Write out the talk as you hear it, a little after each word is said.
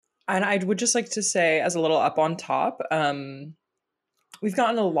And I would just like to say, as a little up on top, we've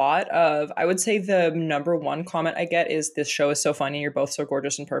gotten a lot of, I would say the number one comment I get is, this show is so funny. You're both so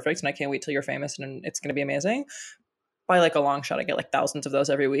gorgeous and perfect. And I can't wait till you're famous and it's going to be amazing. By like a long shot, I get like thousands of those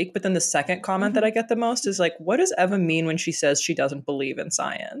every week. But then the second comment that I get the most is like, what does Eva mean when she says she doesn't believe in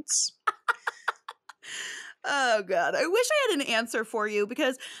science? Oh God, I wish I had an answer for you,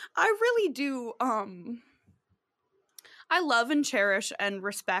 because I really do. I love and cherish and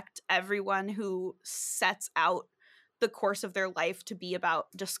respect everyone who sets out the course of their life to be about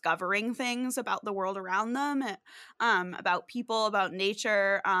discovering things about the world around them, about people, about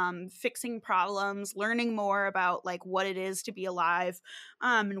nature, fixing problems, learning more about like what it is to be alive,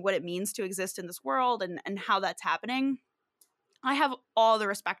 and what it means to exist in this world, and how that's happening. I have all the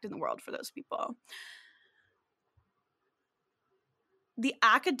respect in the world for those people. The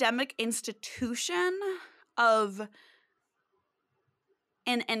academic institution of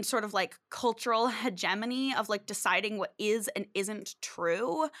and sort of like cultural hegemony of like deciding what is and isn't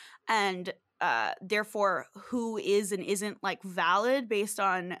true, and therefore who is and isn't like valid based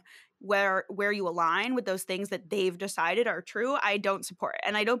on where you align with those things that they've decided are true, I don't support it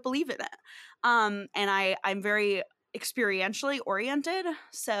and I don't believe in it. And I'm very experientially oriented,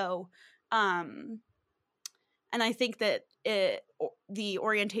 so and I think that the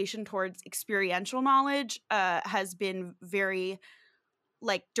orientation towards experiential knowledge has been very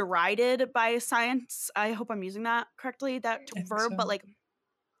like derided by science. I hope I'm using that correctly, that verb, So. but like,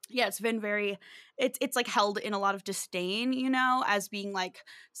 yeah, it's been very, it's like held in a lot of disdain, you know, as being like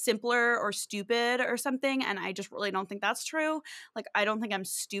simpler or stupid or something. And I just really don't think that's true. Like, I don't think I'm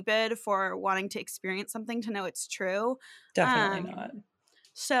stupid for wanting to experience something to know it's true. Definitely not.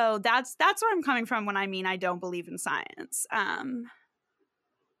 So that's where I'm coming from when I mean I don't believe in science.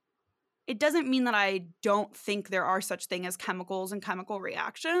 It doesn't mean that I don't think there are such thing as chemicals and chemical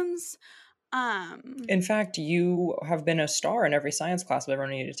reactions. In fact, you have been a star in every science class I've ever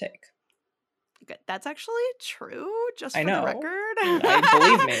needed to take. Good. That's actually true, just I for the know. record.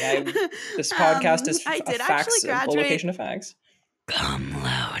 Believe me. This podcast is I did a actually facts, graduate publication of facts. cum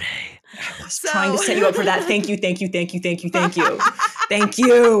laude. I was trying to set you up for that. Thank you. Thank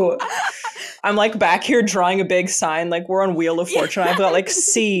you. I'm like back here drawing a big sign, like we're on Wheel of Fortune. I've got like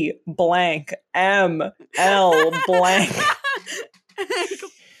C blank M L blank.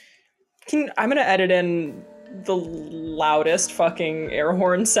 I'm gonna edit in the loudest fucking air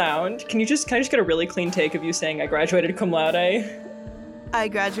horn sound. Can I just get a really clean take of you saying I graduated cum laude? I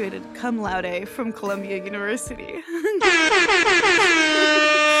graduated cum laude from Columbia University.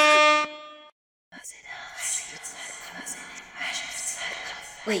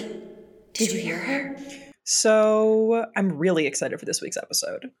 Wait, did you hear her? So I'm really excited for this week's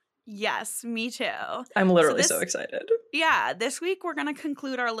episode. Yes, me too. I'm literally so excited. Yeah, this week we're going to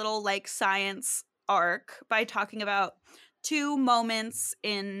conclude our little like science arc by talking about two moments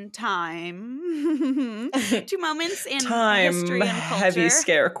in time. Two moments in history and culture. Heavy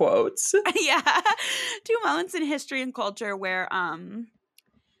scare quotes. Yeah. Two moments in history and culture where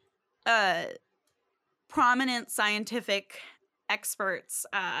prominent scientific experts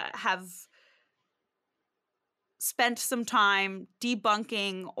have spent some time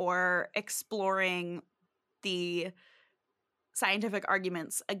debunking or exploring the scientific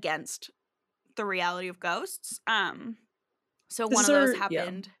arguments against the reality of ghosts. So one of those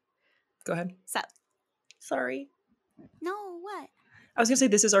happened. Yeah. Go ahead. Sorry. No, what? I was gonna say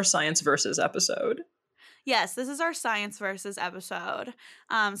this is our science versus episode. Yes, this is our science versus episode.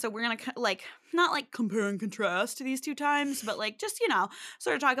 So we're gonna like not like compare and contrast to these two times, but like just, you know,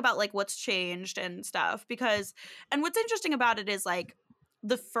 sort of talk about like what's changed and stuff. Because, and what's interesting about it is like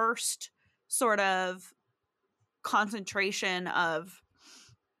the first sort of concentration of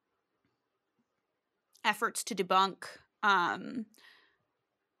efforts to debunk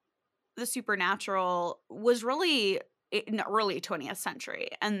the supernatural was really in the early 20th century.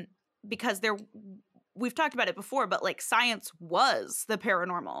 And because we've talked about it before, but like science was the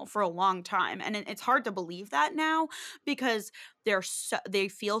paranormal for a long time. And it's hard to believe that now because they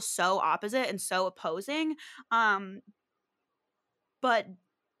feel so opposite and so opposing. But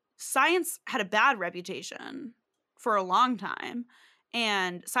science had a bad reputation for a long time.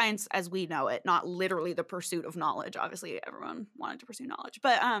 And science as we know it, not literally the pursuit of knowledge. Obviously, everyone wanted to pursue knowledge.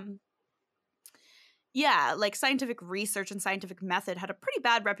 But yeah, like scientific research and scientific method had a pretty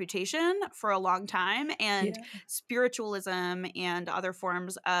bad reputation for a long time. And spiritualism and other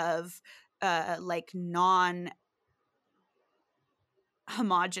forms of like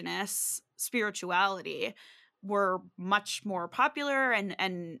non-homogenous spirituality were much more popular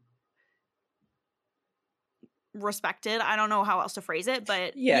and respected. I don't know how else to phrase it,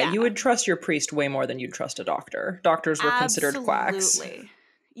 but Yeah, yeah, you would trust your priest way more than you'd trust a doctor. Doctors were considered quacks. absolutely.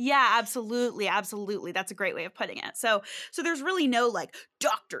 Yeah, absolutely, absolutely. That's a great way of putting it. So there's really no like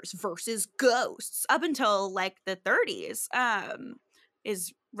doctors versus ghosts up until like the 30s.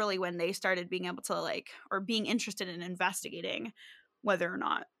 Is really when they started being able to like or being interested in investigating whether or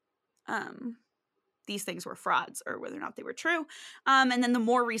not um these things were frauds or whether or not they were true. And then the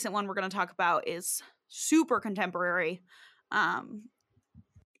more recent one we're going to talk about is super contemporary. Um,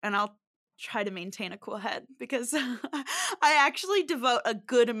 and I'll try to maintain a cool head because I actually devote a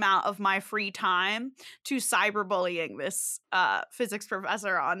good amount of my free time to cyberbullying this physics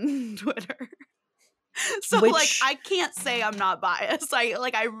professor on Twitter. So like Which I can't say I'm not biased.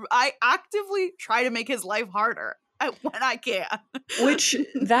 I actively try to make his life harder when I can. which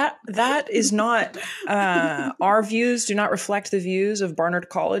that is not our views do not reflect the views of Barnard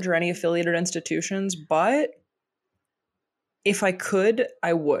College or any affiliated institutions, but if I could,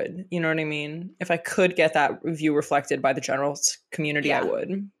 I would. You know what I mean? If I could get that view reflected by the general community, I Yeah.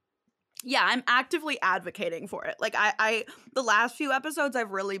 would. Yeah, I'm actively advocating for it. Like I the last few episodes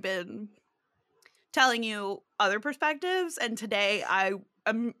I've really been telling you other perspectives, and today I'm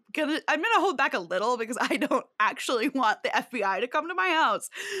gonna hold back a little because I don't actually want the FBI to come to my house,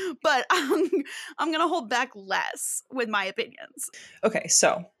 but I'm gonna hold back less with my opinions. Okay,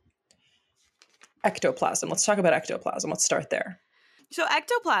 so ectoplasm. Let's talk about ectoplasm. Let's start there. So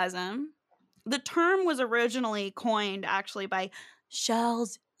ectoplasm, the term was originally coined actually by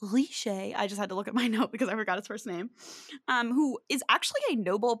Charles Richet. I just had to look at my note because I forgot his first name. Who is actually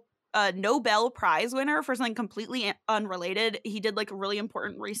a Nobel Prize winner for something completely unrelated. He did like really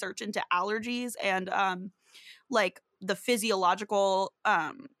important research into allergies and like the physiological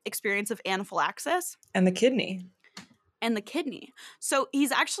experience of anaphylaxis And the kidney. and the kidney. So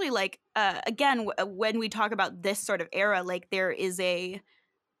he's actually like again when we talk about this sort of era, like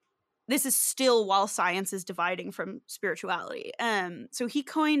this is still while science is dividing from spirituality. So he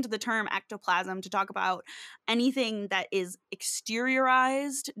coined the term ectoplasm to talk about anything that is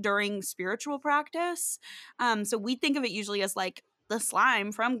exteriorized during spiritual practice. So we think of it usually as like the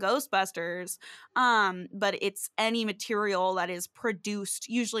slime from Ghostbusters, but it's any material that is produced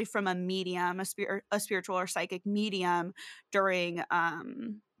usually from a medium, a spiritual or psychic medium during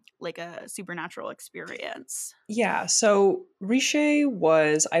like a supernatural experience. Yeah, so Riche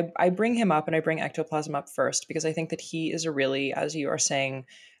was, I bring him up and I bring ectoplasm up first because I think that he is a really, as you are saying,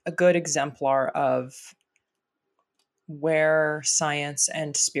 a good exemplar of where science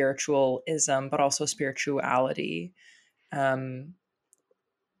and spiritualism, but also spirituality, um,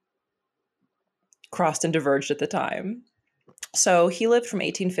 crossed and diverged at the time. So he lived from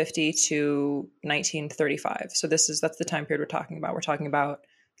 1850 to 1935. So that's the time period we're talking about. We're talking about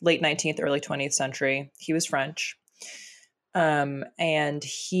late 19th, early 20th century. He was French. And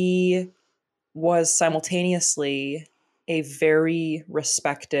he was simultaneously a very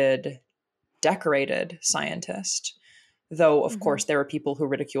respected, decorated scientist. Though, of Mm-hmm. course, there were people who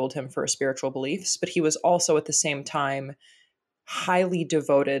ridiculed him for his spiritual beliefs, but he was also at the same time highly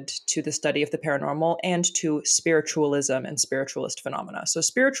devoted to the study of the paranormal and to spiritualism and spiritualist phenomena. So,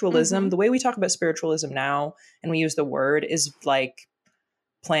 spiritualism, Mm-hmm. the way we talk about spiritualism now and we use the word is like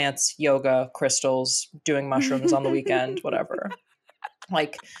plants, yoga, crystals, doing mushrooms on the weekend, whatever.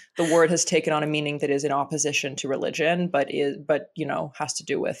 Like the word has taken on a meaning that is in opposition to religion, but has to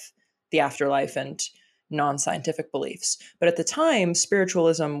do with the afterlife and non-scientific beliefs. But at the time,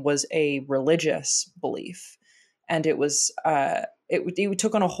 spiritualism was a religious belief, and it was it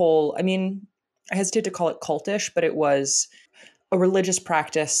took on a whole. I mean, I hesitate to call it cultish, but it was a religious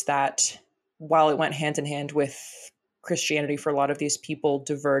practice that, while it went hand in hand with Christianity for a lot of these people,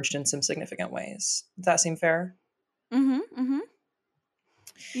 diverged in some significant ways. Does that seem fair? Mm-hmm. Mm-hmm.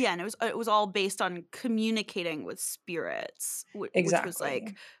 Yeah, and it was all based on communicating with spirits, which was like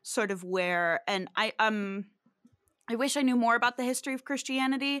Exactly. sort of where. And I wish I knew more about the history of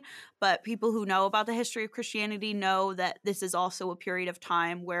Christianity, but people who know about the history of Christianity know that this is also a period of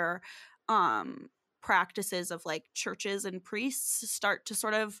time where practices of like churches and priests start to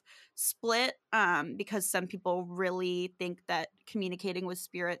sort of split, because some people really think that communicating with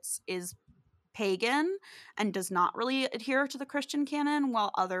spirits is pagan and does not really adhere to the Christian canon,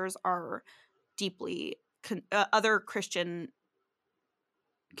 while others are deeply other Christian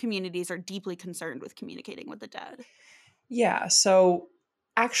communities are deeply concerned with communicating with the dead. Yeah. So,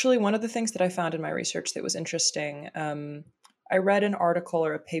 actually, one of the things that I found in my research that was interesting, I read an article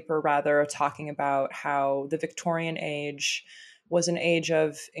or a paper rather talking about how the Victorian age was an age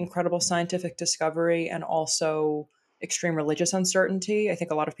of incredible scientific discovery and also extreme religious uncertainty. I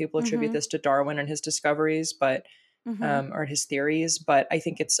think a lot of people attribute this to Darwin and his discoveries, but or his theories, but I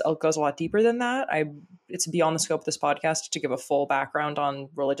think it goes a lot deeper than that. It's beyond the scope of this podcast to give a full background on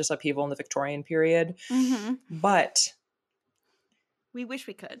religious upheaval in the Victorian period. But we wish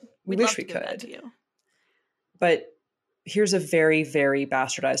we could. We We'd wish love to we give that could. to you. But here's a very, very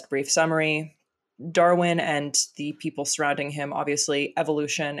bastardized brief summary. Darwin and the people surrounding him, obviously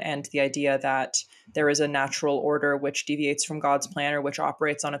evolution and the idea that there is a natural order which deviates from God's plan or which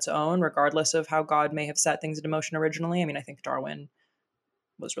operates on its own, regardless of how God may have set things into motion originally. I mean, I think Darwin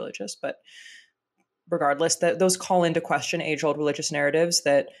was religious, but regardless, those call into question age-old religious narratives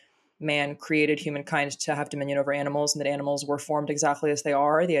that man created humankind to have dominion over animals and that animals were formed exactly as they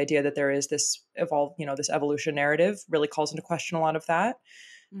are. The idea that there is this this evolution narrative really calls into question a lot of that.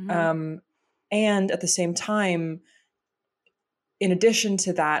 And at the same time, in addition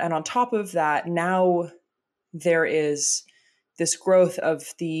to that, and on top of that, now there is this growth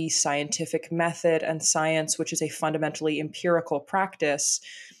of the scientific method and science, which is a fundamentally empirical practice.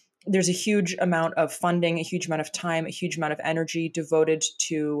 There's a huge amount of funding, a huge amount of time, a huge amount of energy devoted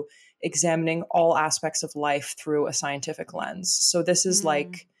to examining all aspects of life through a scientific lens. So this is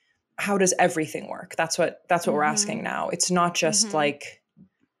like, how does everything work? That's what we're asking now. It's not just like,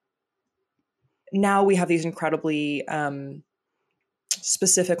 now we have these incredibly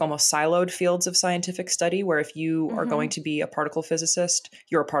specific, almost siloed fields of scientific study where if you are going to be a particle physicist,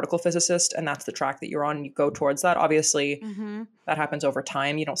 you're a particle physicist, and that's the track that you're on, and you go towards that. Obviously, that happens over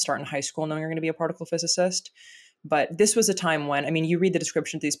time. You don't start in high school knowing you're going to be a particle physicist. But this was a time when, I mean, you read the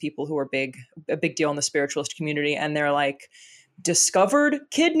description of these people who are a big deal in the spiritualist community, and they're like, discovered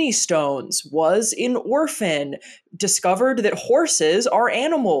kidney stones, was an orphan, discovered that horses are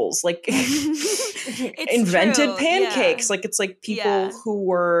animals, like invented true. pancakes. Like it's like people who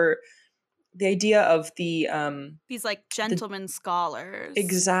were the idea of the these like gentlemen scholars.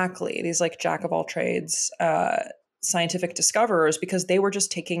 Exactly. These like jack of all trades scientific discoverers, because they were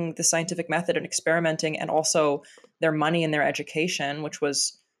just taking the scientific method and experimenting, and also their money and their education, which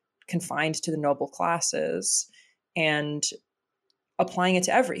was confined to the noble classes, and applying it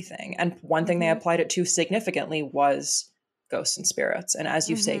to everything. And one thing they applied it to significantly was ghosts and spirits, and as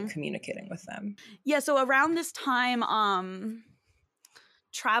you say, communicating with them. Yeah, so around this time,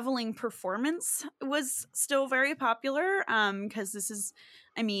 traveling performance was still very popular, because this is,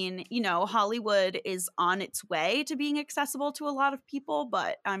 I mean, Hollywood is on its way to being accessible to a lot of people,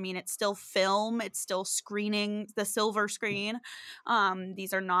 but I mean, it's still film, it's still screening, the silver screen.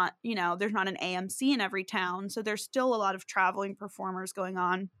 These are not, there's not an AMC in every town, so there's still a lot of traveling performers going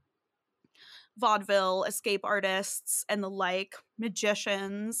on. Vaudeville, escape artists, and the like,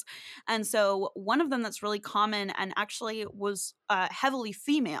 magicians. And so one of them that's really common and actually was heavily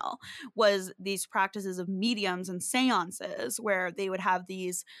female was these practices of mediums and seances, where they would have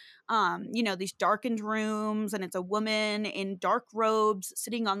these, these darkened rooms, and it's a woman in dark robes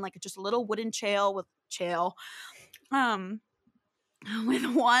sitting on like just a little wooden chair with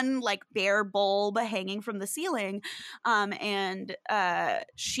one like bare bulb hanging from the ceiling, and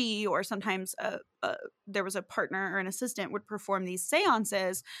she, or sometimes there was a partner or an assistant, would perform these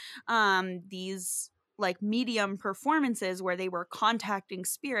seances, these like medium performances where they were contacting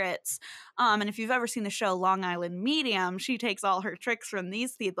spirits, and if you've ever seen the show Long Island Medium, she takes all her tricks from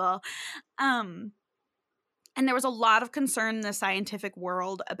these people. And there was a lot of concern in the scientific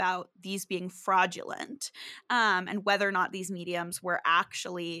world about these being fraudulent, and whether or not these mediums were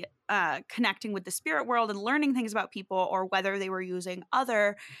actually connecting with the spirit world and learning things about people, or whether they were using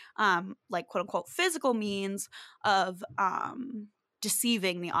other, like quote unquote, physical means of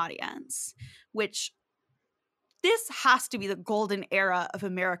deceiving the audience, which this has to be the golden era of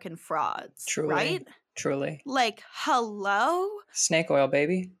American frauds, Truly. right? Truly. Like, hello? Snake oil,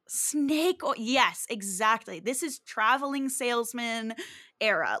 baby. Snake oil. Yes, exactly. This is traveling salesman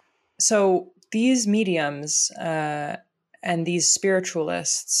era. So these mediums and these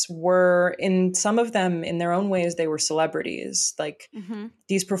spiritualists were, in some of them, in their own ways, they were celebrities. Like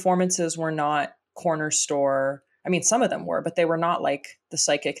these performances were not corner store. I mean, some of them were, but they were not like the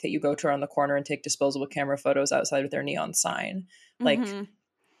psychic that you go to around the corner and take disposable camera photos outside with their neon sign. Like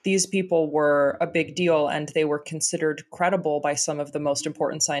these people were a big deal, and they were considered credible by some of the most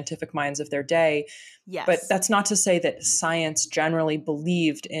important scientific minds of their day. Yes. But that's not to say that science generally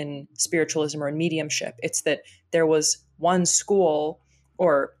believed in spiritualism or in mediumship. It's that there was one school,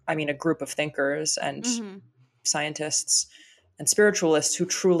 or I mean, a group of thinkers and scientists and spiritualists who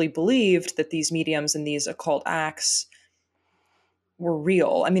truly believed that these mediums and these occult acts were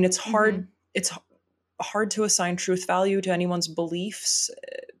real. I mean, it's hard to assign truth value to anyone's beliefs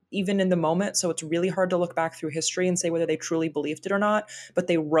even in the moment. So it's really hard to look back through history and say whether they truly believed it or not. But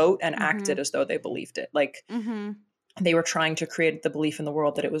they wrote and acted as though they believed it. Like they were trying to create the belief in the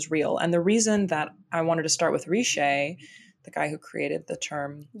world that it was real. And the reason that I wanted to start with Richer, the guy who created the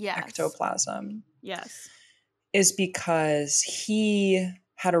term ectoplasm, is because he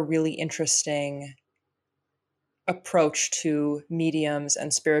had a really interesting approach to mediums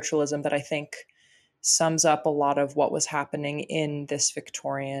and spiritualism that I think sums up a lot of what was happening in this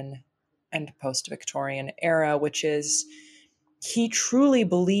Victorian and post-Victorian era, which is he truly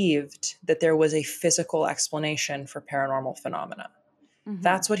believed that there was a physical explanation for paranormal phenomena.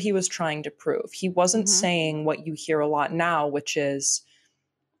 That's what he was trying to prove. He wasn't saying what you hear a lot now, which is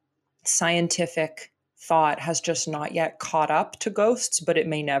scientific thought has just not yet caught up to ghosts, but it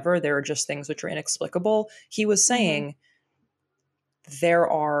may never. There are just things which are inexplicable. He was saying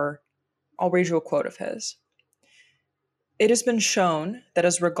I'll read you a quote of his. It has been shown that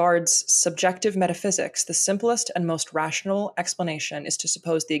as regards subjective metaphysics, the simplest and most rational explanation is to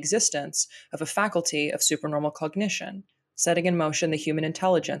suppose the existence of a faculty of supernormal cognition, setting in motion the human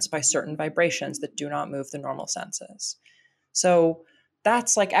intelligence by certain vibrations that do not move the normal senses. So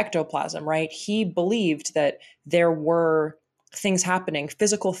that's like ectoplasm, right? He believed that there were things happening,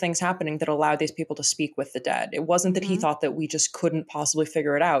 physical things happening that allowed these people to speak with the dead. It wasn't that he thought that we just couldn't possibly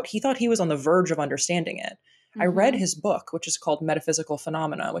figure it out. He thought he was on the verge of understanding it. I read his book, which is called Metaphysical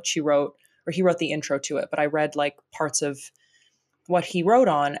Phenomena, which he wrote the intro to it, but I read like parts of what he wrote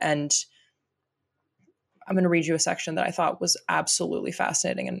on, and I'm going to read you a section that I thought was absolutely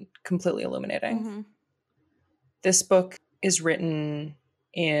fascinating and completely illuminating. This book is written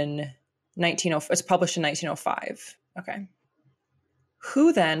in 1905. It's published in 1905. Okay.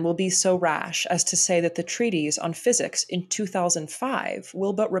 Who then will be so rash as to say that the treatise on physics in 2005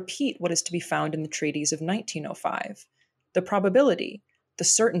 will but repeat what is to be found in the treatise of 1905? The probability, the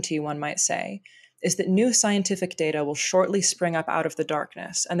certainty, one might say, is that new scientific data will shortly spring up out of the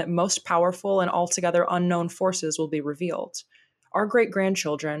darkness, and that most powerful and altogether unknown forces will be revealed. Our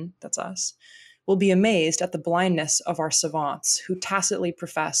great-grandchildren, that's us, will be amazed at the blindness of our savants, who tacitly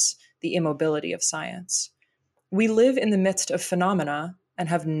profess the immobility of science. We live in the midst of phenomena and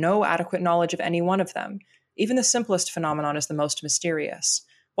have no adequate knowledge of any one of them. Even the simplest phenomenon is the most mysterious.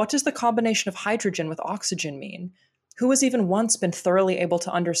 What does the combination of hydrogen with oxygen mean? Who has even once been thoroughly able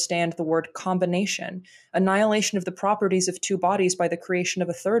to understand the word combination, annihilation of the properties of two bodies by the creation of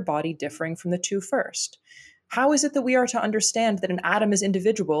a third body differing from the two first? How is it that we are to understand that an atom is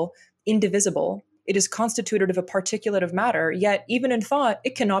indivisible, it is constituted of a particulate of matter, yet even in thought,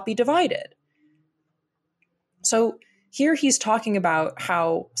 it cannot be divided? So here he's talking about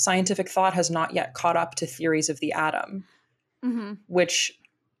how scientific thought has not yet caught up to theories of the atom, which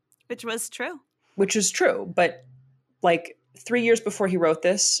was true. Which is true. But like 3 years before he wrote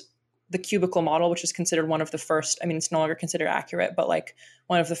this, the cubical model, which is considered one of the first, I mean, it's no longer considered accurate, but like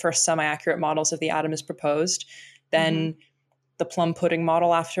one of the first semi-accurate models of the atom is proposed. Then the plum pudding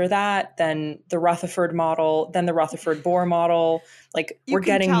model after that, then the Rutherford model, then the Rutherford-Bohr model. Like we're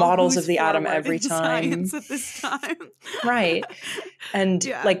getting models of the atom every time. At this time. Right. And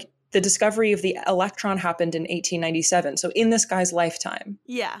like the discovery of the electron happened in 1897. So in this guy's lifetime.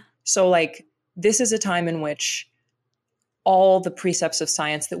 Yeah. So like this is a time in which all the precepts of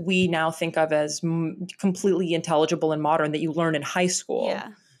science that we now think of as completely intelligible and modern that you learn in high school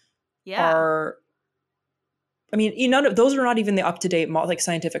are, I mean, none of those are not even the up-to-date like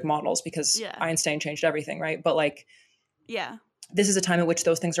scientific models, because Einstein changed everything, right? But like, this is a time at which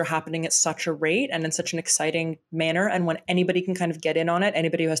those things are happening at such a rate and in such an exciting manner. And when anybody can kind of get in on it,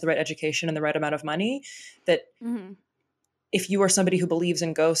 anybody who has the right education and the right amount of money, that if you are somebody who believes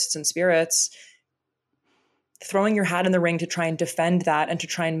in ghosts and spirits, throwing your hat in the ring to try and defend that and to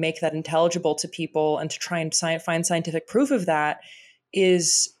try and make that intelligible to people and to try and find scientific proof of that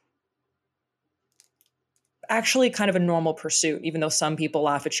is actually kind of a normal pursuit, even though some people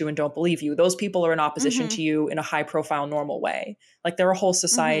laugh at you and don't believe you. Those people are in opposition to you in a high profile, normal way. Like there are whole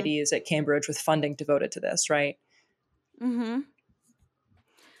societies at Cambridge with funding devoted to this, right?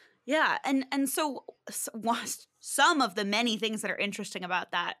 Yeah. And so some of the many things that are interesting about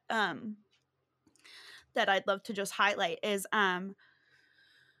that, that I'd love to just highlight is,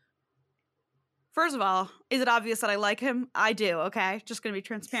 first of all, is it obvious that I like him? I do, okay? Just going to be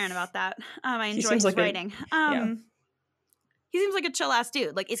transparent about that. I enjoy his writing. He seems like a chill-ass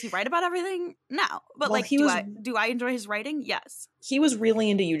dude. Like, is he right about everything? No. But, well, like, do I enjoy his writing? Yes. He was really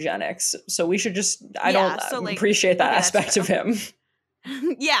into eugenics, so we should just, I don't appreciate that aspect of him.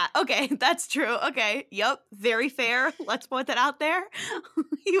 Yeah, okay, that's true. Okay, yep, very fair. Let's put that out there.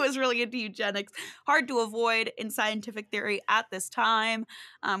 He was really into eugenics. Hard to avoid in scientific theory at this time,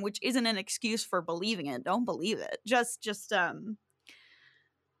 which isn't an excuse for believing it. Don't believe it. Just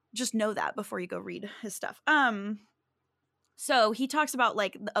know that before you go read his stuff. So he talks about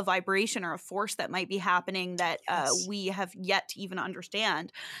like a vibration or a force that might be happening that Yes. we have yet to even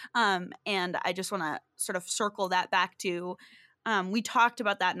understand. And I just want to sort of circle that back to, we talked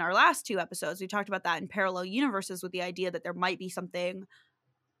about that in our last 2 episodes. We talked about that in parallel universes with the idea that there might be something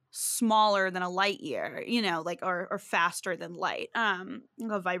smaller than a light year, you know, like, or faster than light,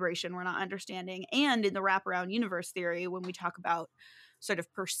 a vibration we're not understanding. And in the wraparound universe theory, when we talk about sort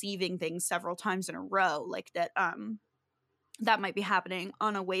of perceiving things several times in a row, like that, that might be happening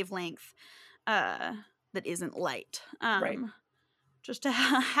on a wavelength that isn't light. Right. Just to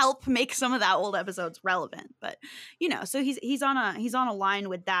help make some of that old episodes relevant. But you know, so he's on a line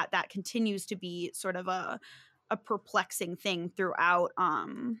with that continues to be sort of a perplexing thing throughout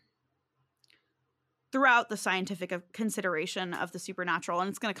the scientific consideration of the supernatural, and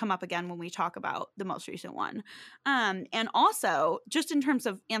it's going to come up again when we talk about the most recent one. And also, just in terms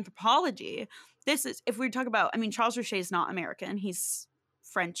of anthropology, this is, if we talk about, I mean, Charles Richet is not American; he's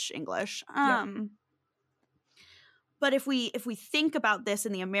French English. But if we think about this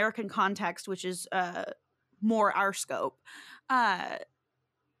in the American context, which is more our scope,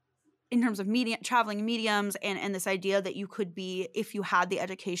 in terms of traveling mediums, and this idea that you could be, if you had the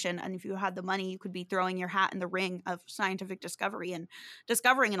education and if you had the money, you could be throwing your hat in the ring of scientific discovery and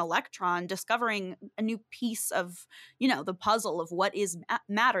discovering an electron, discovering a new piece of, you know, the puzzle of what is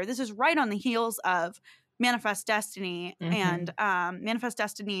matter. This is right on the heels of Manifest Destiny and Manifest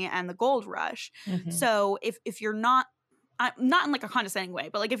Destiny and the Gold Rush. So if you're not in like a condescending way,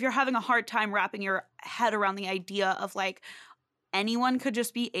 but like if you're having a hard time wrapping your head around the idea of like anyone could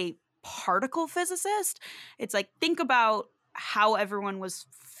just be a particle physicist, it's like, think about how everyone was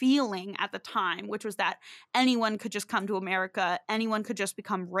feeling at the time, which was that anyone could just come to America, anyone could just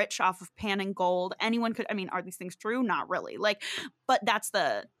become rich off of panning gold, anyone could, I mean, are these things true? Not really. Like, but that's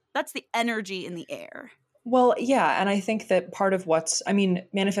the energy in the air. Well, yeah, and I think that part of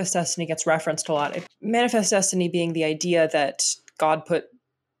Manifest Destiny gets referenced a lot. Manifest Destiny being the idea that God put,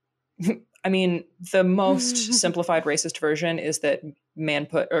 I mean, the most simplified racist version is that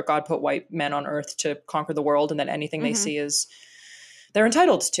God put white men on Earth to conquer the world, and that anything they see is they're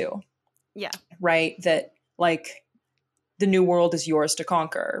entitled to. Yeah. Right? That like the new world is yours to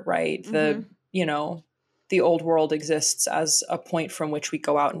conquer, right? The, you know, the old world exists as a point from which we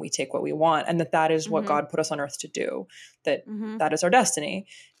go out and we take what we want, and that is what God put us on Earth to do, that that is our destiny.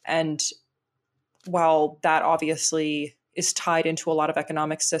 And while that obviously is tied into a lot of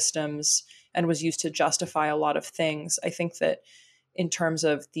economic systems and was used to justify a lot of things, I think that in terms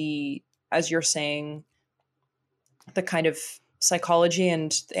of the, as you're saying, the kind of psychology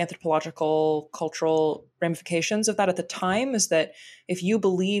and anthropological cultural ramifications of that at the time is that if you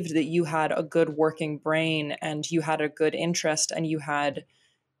believed that you had a good working brain and you had a good interest and you had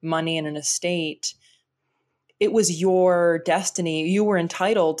money and an estate, it was your destiny. You were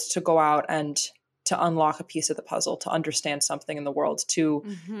entitled to go out and to unlock a piece of the puzzle, to understand something in the world, to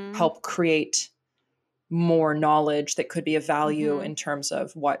help create more knowledge that could be of value in terms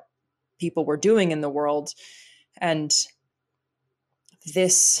of what people were doing in the world. And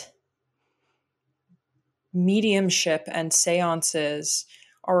this mediumship and seances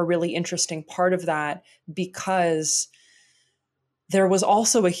are a really interesting part of that, because there was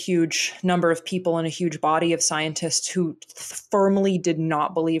also a huge number of people and a huge body of scientists who firmly did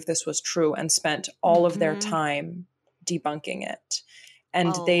not believe this was true and spent all of their time debunking it.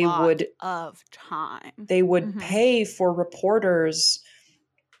 And they would pay for reporters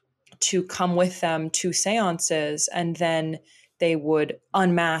to come with them to seances, and then they would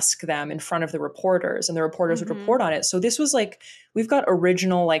unmask them in front of the reporters, and the reporters would report on it. So this was like, we've got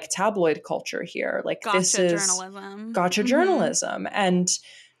original like tabloid culture here. Like this is gotcha journalism. And,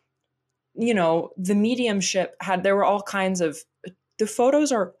 you know, the mediumship there were all kinds of, the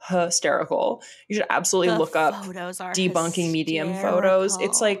photos are hysterical. You should absolutely look up debunking medium photos.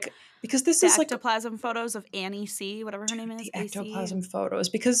 It's like, because this is like ectoplasm photos of Annie C, whatever her name is. The ectoplasm photos,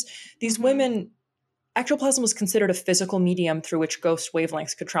 because these women, ectoplasm was considered a physical medium through which ghost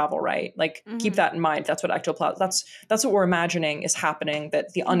wavelengths could travel, right? Like, keep that in mind. That's what ectoplasm, that's what we're imagining is happening,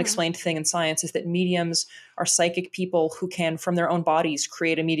 that the unexplained thing in science is that mediums are psychic people who can, from their own bodies,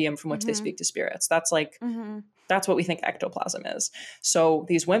 create a medium from which they speak to spirits. That's like, That's what we think ectoplasm is. So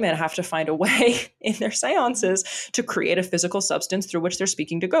these women have to find a way in their seances to create a physical substance through which they're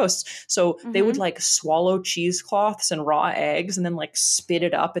speaking to ghosts. So they would like swallow cheesecloths and raw eggs and then like spit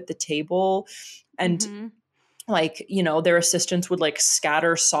it up at the table. And like, you know, their assistants would like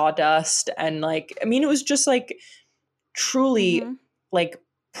scatter sawdust and like, I mean, it was just like truly like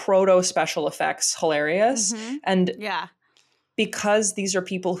proto special effects hilarious. And Yeah. because these are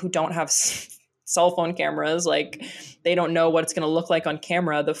people who don't have cell phone cameras, like they don't know what it's going to look like on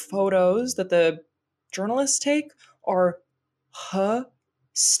camera, the photos that the journalists take are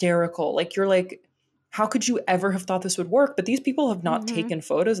hysterical. Like you're like, how could you ever have thought this would work? But these people have not taken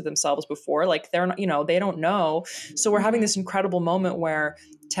photos of themselves before. Like they're not, you know, they don't know. So we're having this incredible moment where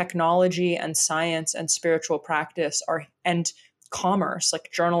technology and science and spiritual practice are, and commerce, like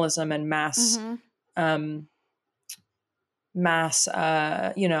journalism and mass,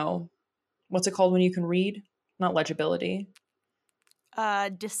 you know, what's it called when you can read? Not legibility.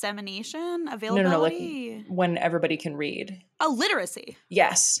 Dissemination, No, availability. like when everybody can read. Oh, literacy.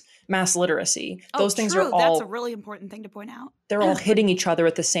 Yes, mass literacy. Those things true. are all, That's a really important thing to point out. they're all hitting each other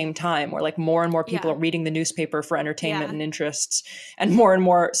at the same time, where like more and more people Yeah. are reading the newspaper for entertainment and interests, and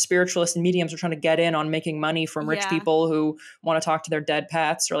more spiritualists and mediums are trying to get in on making money from rich people who want to talk to their dead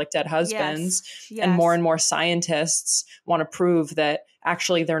pets or like dead husbands. And more scientists want to prove that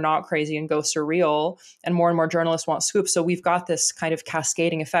actually they're not crazy and ghosts are real, and more journalists want scoops. So we've got this kind of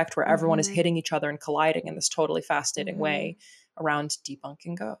cascading effect where everyone is hitting each other and colliding in this totally fascinating way around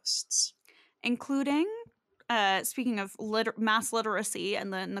debunking ghosts. Including, speaking of mass literacy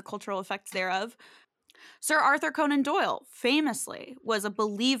and the cultural effects thereof, Sir Arthur Conan Doyle famously was a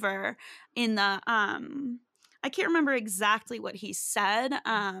believer in the, I can't remember exactly what he said,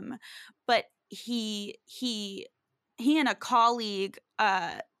 but he and a colleague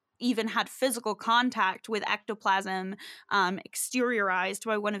even had physical contact with ectoplasm exteriorized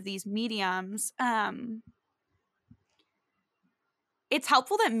by one of these mediums. It's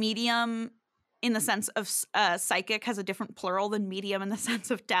helpful that medium in the sense of psychic has a different plural than medium in the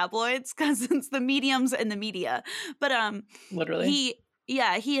sense of tabloids, because it's the mediums and the media. But literally,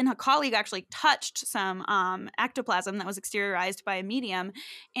 he and a colleague actually touched some ectoplasm that was exteriorized by a medium,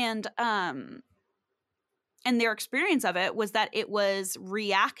 and their experience of it was that it was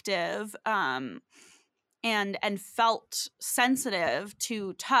reactive and felt sensitive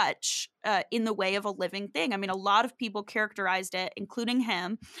to touch in the way of a living thing. I mean, a lot of people characterized it, including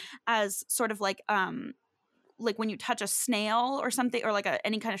him, as sort of like when you touch a snail or something, or like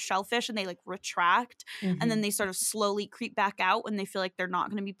any kind of shellfish, and they like retract, and then they sort of slowly creep back out when they feel like they're not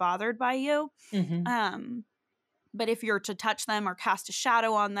going to be bothered by you. But if you're to touch them or cast a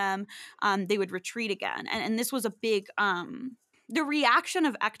shadow on them, they would retreat again. And this was a big the reaction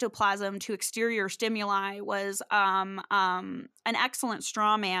of ectoplasm to exterior stimuli was an excellent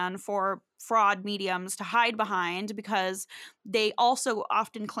straw man for fraud mediums to hide behind, because they also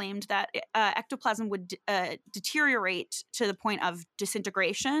often claimed that ectoplasm would deteriorate to the point of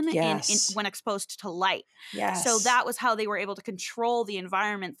disintegration when exposed to light. So that was how they were able to control the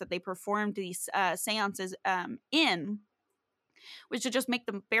environments that they performed these seances in, which would just make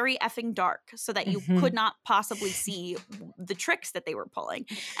them very effing dark so that you could not possibly see the tricks that they were pulling.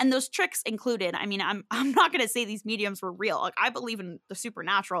 And those tricks included, I mean, I'm not going to say these mediums were real. Like, I believe in the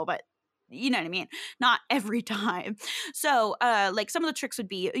supernatural, but you know what I mean? Not every time. So, like, some of the tricks would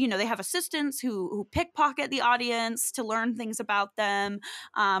be, you know, they have assistants who pickpocket the audience to learn things about them,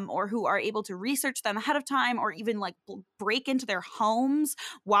 or who are able to research them ahead of time, or even like break into their homes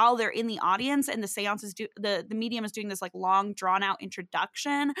while they're in the audience, and the seances the medium is doing this like long drawn out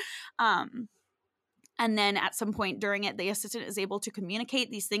introduction. And then at some point during it, the assistant is able to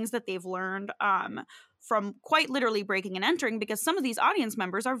communicate these things that they've learned from quite literally breaking and entering, because some of these audience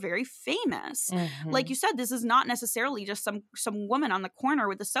members are very famous. Like you said, this is not necessarily just some woman on the corner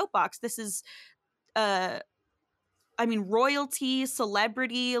with a soapbox. This is, I mean, royalty,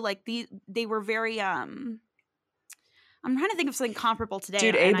 celebrity. Like they were very. I'm trying to think of something comparable today.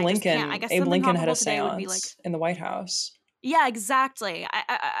 Dude, Abe Lincoln. Abe Lincoln had a seance would be like, in the White House. Yeah, exactly.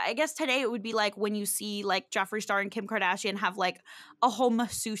 I guess today it would be like when you see like Jeffree Star and Kim Kardashian have like a whole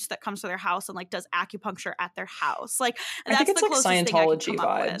masseuse that comes to their house and like does acupuncture at their house. Like, I think it's the like Scientology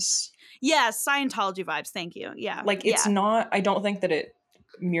vibes. Yeah, Scientology vibes. Thank you. Yeah. Like, it's not, I don't think that it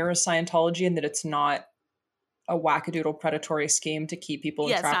mirrors Scientology, and that it's not a wackadoodle predatory scheme to keep people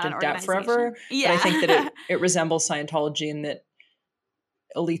trapped in debt forever. Yeah. But I think that it resembles Scientology in that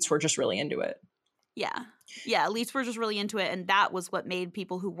elites were just really into it. Yeah. Yeah, elites were just really into it, and that was what made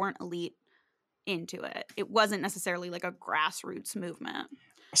people who weren't elite into it. It wasn't necessarily like a grassroots movement.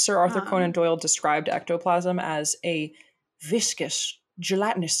 Sir Arthur Conan Doyle described ectoplasm as a viscous,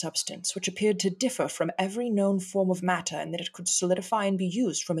 gelatinous substance which appeared to differ from every known form of matter and that it could solidify and be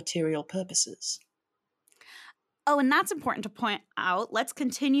used for material purposes. Oh, and that's important to point out. Let's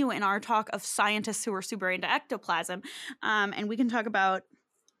continue in our talk of scientists who are super into ectoplasm. And we can talk about,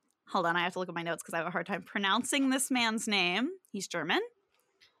 hold on, I have to look at my notes because I have a hard time pronouncing this man's name. He's German.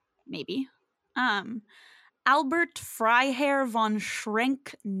 Maybe. Albert Freiherr von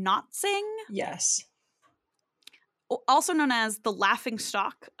Schrenck-Notzing. Yes. Also known as the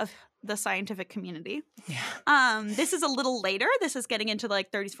laughingstock of the scientific community. Yeah. This is a little later. This is getting into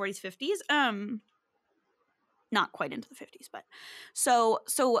like 30s, 40s, 50s. Not quite into the 50s, but so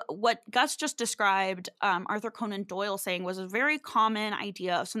what Gus just described, Arthur Conan Doyle saying, was a very common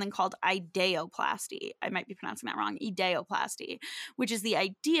idea of something called ideoplasty. I might be pronouncing that wrong. Ideoplasty, which is the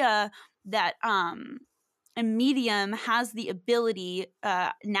idea that a medium has the ability,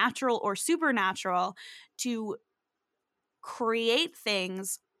 natural or supernatural, to create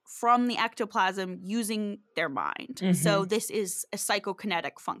things from the ectoplasm using their mind. Mm-hmm. So this is a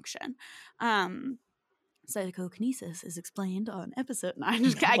psychokinetic function. Psychokinesis is explained on episode 9.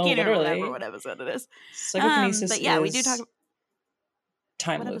 I can't even remember what episode it is. Psychokinesis but yeah, we do talk.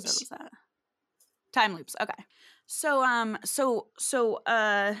 Time what loops. Episode was that? Time loops. Okay. So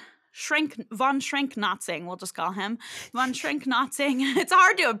von Schrenck-Notzing, we'll just call him von Schrenck-Notzing. It's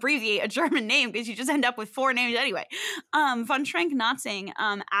hard to abbreviate a German name because you just end up with 4 names anyway. Von Schrenck-Notzing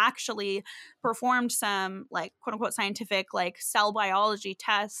actually performed some like quote unquote scientific like cell biology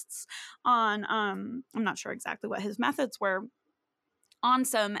tests on I'm not sure exactly what his methods were, on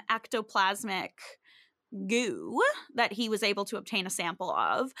some ectoplasmic goo that he was able to obtain a sample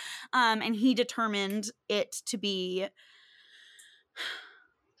of, and he determined it to be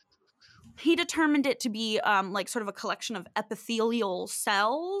like sort of a collection of epithelial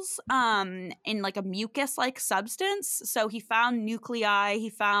cells in like a mucus-like substance. So he found nuclei, he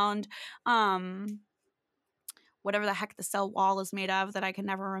found whatever the heck the cell wall is made of that I can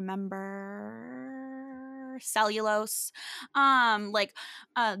never remember. Cellulose.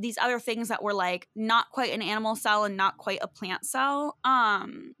 These other things that were like not quite an animal cell and not quite a plant cell,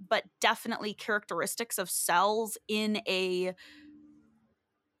 but definitely characteristics of cells in an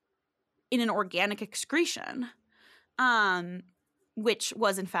organic excretion, which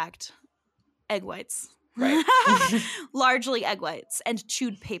was in fact egg whites. Right. Largely egg whites and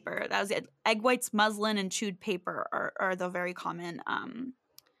chewed paper. That was it. Egg whites, muslin, and chewed paper are the very common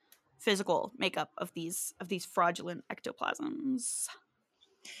physical makeup of these fraudulent ectoplasms.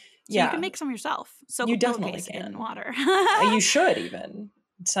 So you can make some yourself. So you definitely can. In water. You should even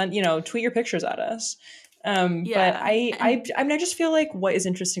send, tweet your pictures at us. But I just feel like what is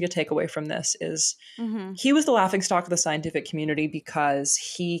interesting to take away from this is he was the laughingstock of the scientific community because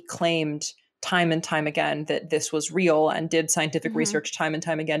he claimed time and time again that this was real and did scientific research time and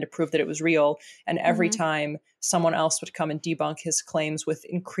time again to prove that it was real. And every time someone else would come and debunk his claims with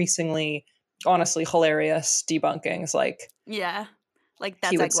increasingly, honestly, hilarious debunkings, like that's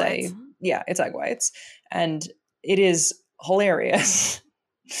he would say, yeah, it's egg whites. And it is hilarious.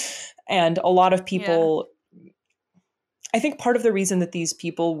 And a lot of people, I think part of the reason that these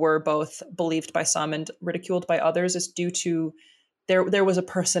people were both believed by some and ridiculed by others is due to there was a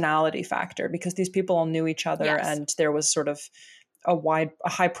personality factor, because these people all knew each other and there was sort of a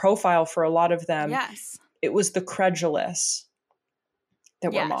high profile for a lot of them. Yes. It was the credulous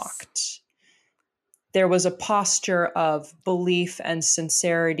that were mocked. There was a posture of belief and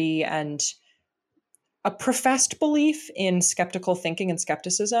sincerity and a professed belief in skeptical thinking and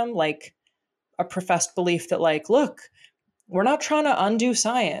skepticism, like a professed belief that, like, look, we're not trying to undo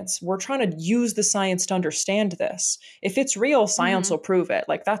science. We're trying to use the science to understand this. If it's real, science will prove it.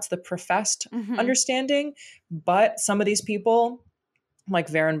 Like, that's the professed understanding. But some of these people, like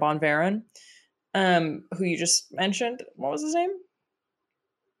Varen von Varen, who you just mentioned, what was his name?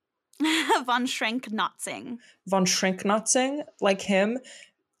 Von Schrenck-Notzing. Von Schrenck-Notzing, like him,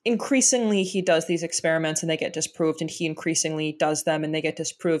 increasingly he does these experiments and they get disproved, and he increasingly does them and they get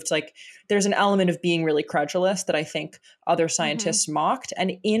disproved. Like, there's an element of being really credulous that I think other scientists mocked.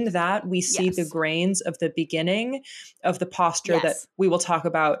 And in that, we see the grains of the beginning of the posture that we will talk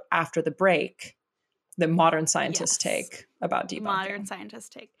about after the break, that modern scientists take about debunking. Modern scientists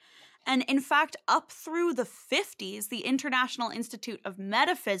take. And in fact, up through the 50s, the International Institute of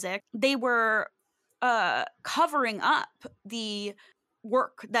Metaphysics, they were covering up the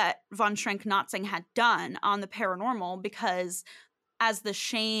work that von Schrenck-Notzing had done on the paranormal, because as the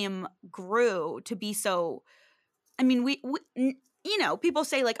shame grew to be so, I mean, you know, people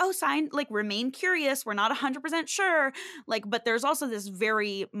say like, oh, remain curious. We're not 100% sure. Like, but there's also this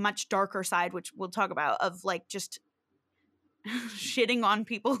very much darker side, which we'll talk about, of like just shitting on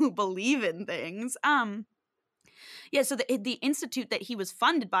people who believe in things. Yeah, so the institute that he was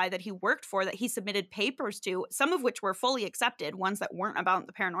funded by, that he worked for, that he submitted papers to, some of which were fully accepted, ones that weren't about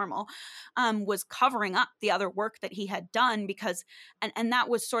the paranormal, was covering up the other work that he had done, because and that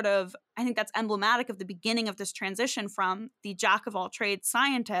was sort of, I think that's emblematic of the beginning of this transition from the jack of all trades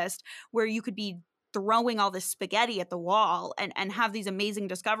scientist, where you could be throwing all this spaghetti at the wall and have these amazing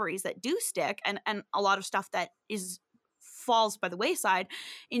discoveries that do stick, and a lot of stuff that falls by the wayside,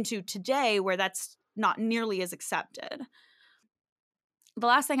 into today where that's not nearly as accepted. The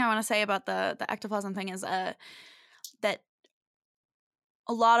last thing I want to say about the ectoplasm thing is that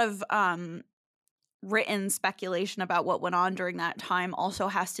a lot of written speculation about what went on during that time also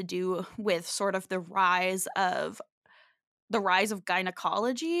has to do with sort of the rise of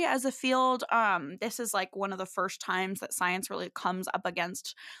gynecology as a field. This is like one of the first times that science really comes up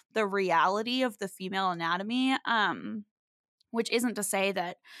against the reality of the female anatomy. Which isn't to say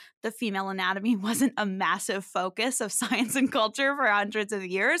that the female anatomy wasn't a massive focus of science and culture for hundreds of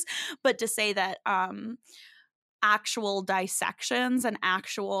years, but to say that actual dissections and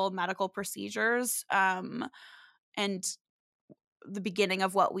actual medical procedures and the beginning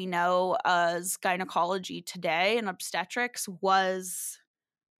of what we know as gynecology today and obstetrics was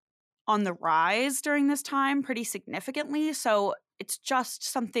on the rise during this time pretty significantly. So it's just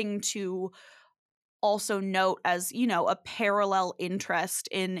something to also note as, you know, a parallel interest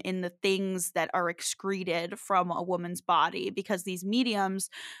in the things that are excreted from a woman's body, because these mediums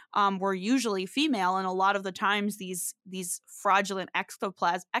were usually female, and a lot of the times these fraudulent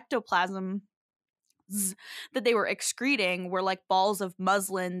ectoplasm that they were excreting were like balls of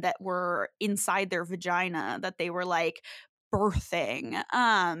muslin that were inside their vagina that they were like birthing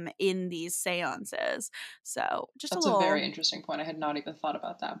in these seances. So that's a very interesting point. I had not even thought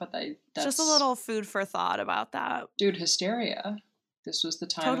about that, but that's just a little food for thought about that. Dude, hysteria. This was the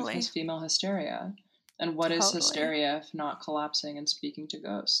time of his female hysteria. And what is hysteria if not collapsing and speaking to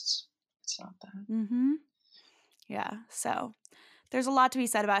ghosts? It's not that. Yeah, so there's a lot to be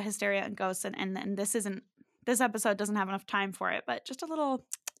said about hysteria and ghosts, and this episode doesn't have enough time for it, but just a little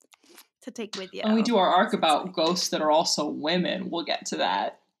to take with you. And we do our arc about ghosts that are also women. We'll get to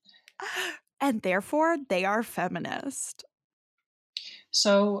that. And therefore, they are feminist.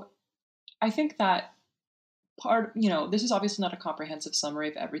 So I think that this is obviously not a comprehensive summary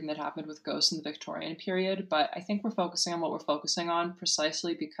of everything that happened with ghosts in the Victorian period, but I think we're focusing on what we're focusing on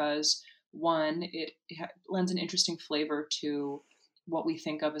precisely because, one, it lends an interesting flavor to what we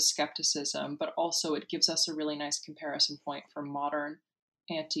think of as skepticism, but also it gives us a really nice comparison point for modern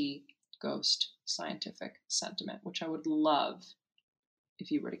anti-ghost scientific sentiment, which I would love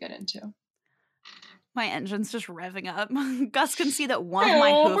if you were to get into. My engine's just revving up. Gus can see that one of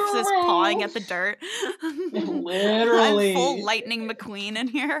my hoofs is pawing at the dirt. Literally. I'm full Lightning McQueen in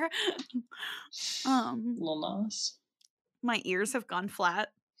here. Lil Nas. My ears have gone flat.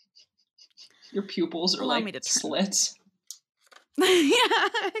 Your pupils are like slits. Yeah,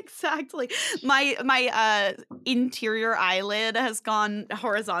 exactly. My interior eyelid has gone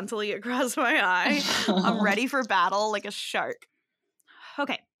horizontally across my eye. I'm ready for battle like a shark.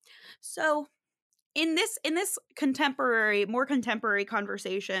 Okay, so in this more contemporary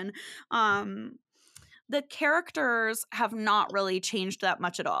conversation, the characters have not really changed that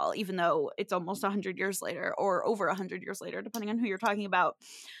much at all, even though it's almost 100 years later or over 100 years later, depending on who you're talking about.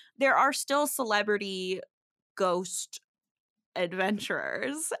 There are still celebrity ghost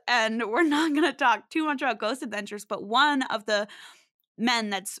adventurers, and we're not going to talk too much about ghost adventures, but one of the men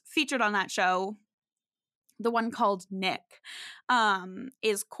that's featured on that show, the one called Nick,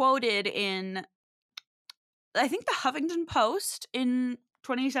 is quoted in, I think, the Huffington Post in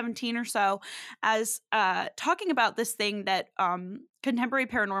 2017 or so as talking about this thing that contemporary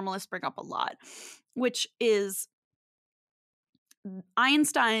paranormalists bring up a lot, which is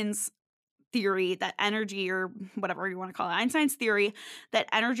Einstein's theory that energy, or whatever you want to call it, Einstein's theory that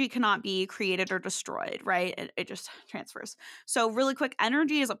energy cannot be created or destroyed, right? It just transfers. So really quick,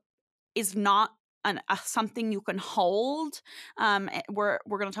 energy is not something you can hold. We're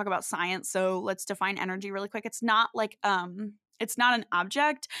going to talk about science, so let's define energy really quick. It's not like it's not an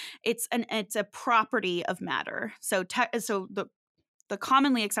object. It's a property of matter. So the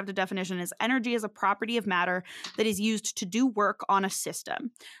commonly accepted definition is energy is a property of matter that is used to do work on a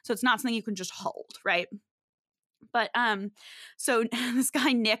system. So it's not something you can just hold, right? But so this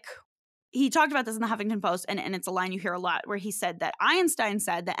guy Nick he talked about this in the Huffington Post, and it's a line you hear a lot, where he said that Einstein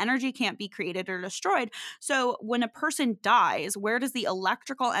said that energy can't be created or destroyed. So when a person dies, where does the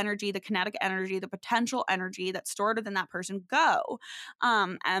electrical energy, the kinetic energy, the potential energy that's stored within that person go?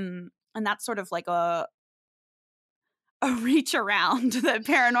 And that's sort of like a reach around that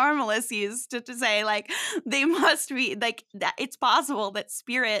paranormalists use to say, like, they must be like that. It's possible that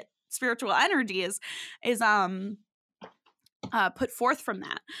spiritual energy is put forth from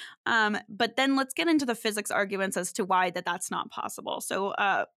that. But then let's get into the physics arguments as to why that's not possible. So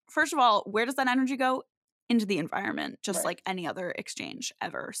first of all, where does that energy go? Into the environment, just like any other exchange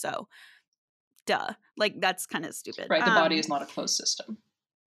ever. So duh, like that's kind of stupid. Right, the body is not a closed system.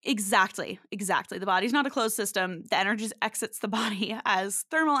 Exactly. The body's not a closed system. The energy exits the body as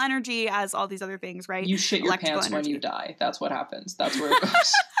thermal energy, as all these other things, right? You shit your pants when you die. That's what happens. That's where it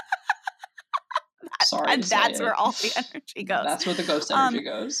goes. Sorry, and that's where all the energy goes. That's where the ghost energy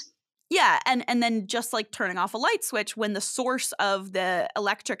goes. Yeah, and then just like turning off a light switch, when the source of the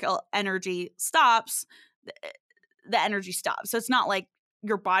electrical energy stops, the energy stops. So it's not like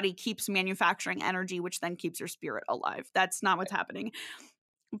your body keeps manufacturing energy, which then keeps your spirit alive. That's not what's happening.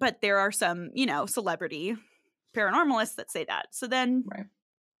 But there are some, celebrity paranormalists that say that. So then,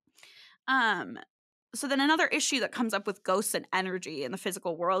 so then another issue that comes up with ghosts and energy in the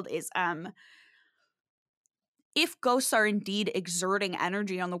physical world is, if ghosts are indeed exerting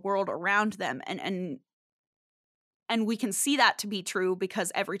energy on the world around them, and we can see that to be true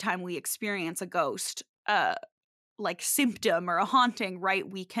because every time we experience a ghost, like symptom or a haunting, right,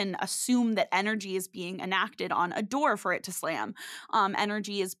 we can assume that energy is being enacted on a door for it to slam.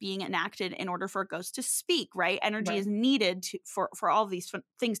 Energy is being enacted in order for a ghost to speak, right? Energy is needed for all of these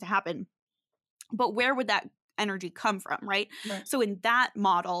things to happen. But where would that energy come from, right? So in that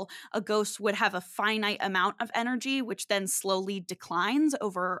model, a ghost would have a finite amount of energy, which then slowly declines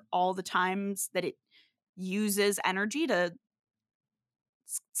over all the times that it uses energy to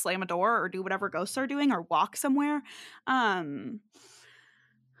slam a door or do whatever ghosts are doing or walk somewhere.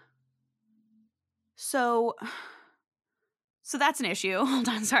 So that's an issue. Hold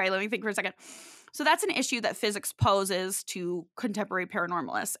on, sorry, let me think for a second. So that's an issue that physics poses to contemporary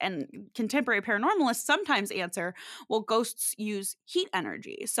paranormalists. And contemporary paranormalists sometimes answer, well, ghosts use heat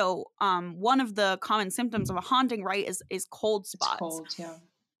energy. So one of the common symptoms of a haunting, right, is cold spots. It's cold, yeah.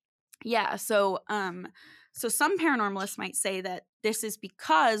 Yeah, so some paranormalists might say that this is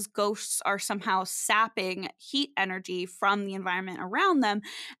because ghosts are somehow sapping heat energy from the environment around them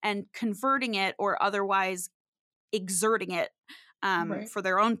and converting it or otherwise exerting it for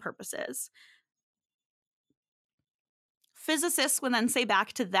their own purposes. Physicists would then say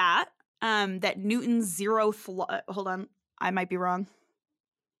back to that, that Newton's zeroth law, hold on, I might be wrong.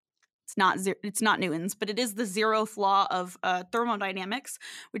 It's not Newton's, but it is the zeroth law of thermodynamics,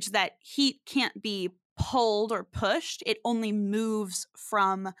 which is that heat can't be pulled or pushed. It only moves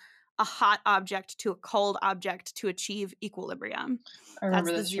from a hot object to a cold object to achieve equilibrium. I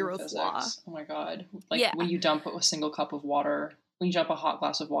remember this from physics. Law. Oh my god! When you dump a single cup of water, when you dump a hot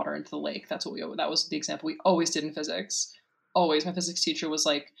glass of water into the lake, that was the example we always did in physics. Always, my physics teacher was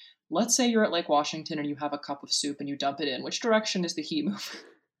like, "Let's say you're at Lake Washington and you have a cup of soup and you dump it in. Which direction is the heat moving?"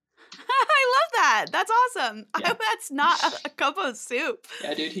 I love that. That's awesome. Yeah. That's not a cup of soup.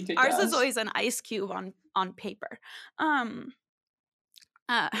 Yeah, dude, he could. Ours is always an ice cube on paper. Some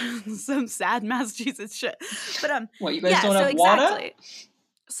sad Massachusetts shit. But what, you guys don't have water? Exactly.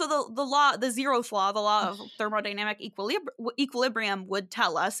 So the law, the zeroth law, the law of thermodynamic equilibrium would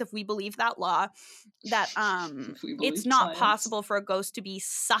tell us, if we believe that law, that it's not possible for a ghost to be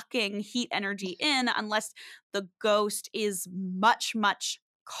sucking heat energy in unless the ghost is much, much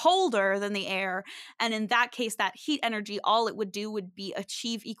colder than the air. And in that case, that heat energy, all it would do would be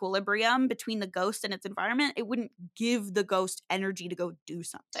achieve equilibrium between the ghost and its environment. It wouldn't give the ghost energy to go do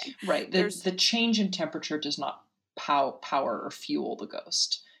something. Right. The change in temperature does not power or fuel the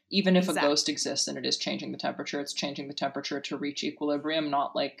ghost. Even if a ghost exists and it is changing the temperature, it's changing the temperature to reach equilibrium,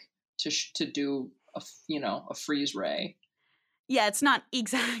 not like to do a freeze ray. Yeah, it's not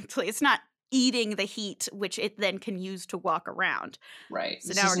exactly. It's not eating the heat, which it then can use to walk around. Right.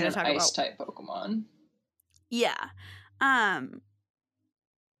 So now we're going to talk about ice type Pokemon. Yeah.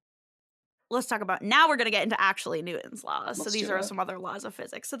 Let's talk about, now we're going to get into actually Newton's laws. So these are some other laws of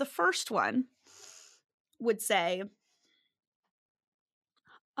physics. So the first one would say,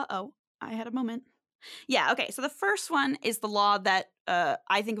 I had a moment. Yeah, okay. So the first one is the law that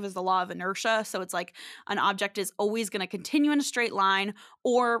I think of as the law of inertia. So it's like an object is always going to continue in a straight line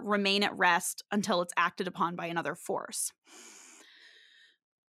or remain at rest until it's acted upon by another force.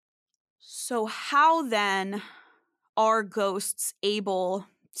 So how then are ghosts able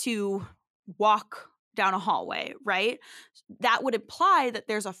to walk down a hallway, right? That would imply that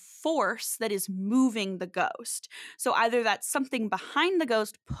there's a force that is moving the ghost. So either that's something behind the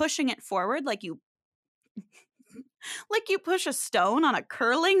ghost pushing it forward, like you push a stone on a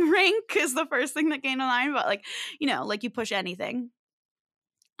curling rink is the first thing that came to mind, but like, like you push anything.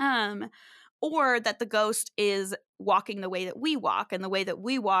 Or that the ghost is walking the way that we walk, and the way that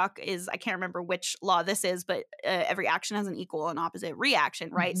we walk is, I can't remember which law this is, but every action has an equal and opposite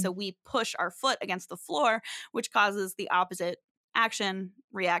reaction, right? Mm-hmm. So we push our foot against the floor, which causes the opposite action,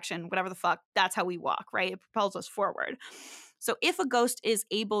 reaction, whatever the fuck. That's how we walk, right? It propels us forward. So if a ghost is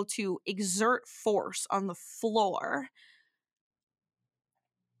able to exert force on the floor,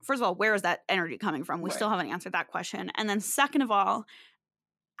 first of all, where is that energy coming from? We Right. still haven't answered that question. And then second of all,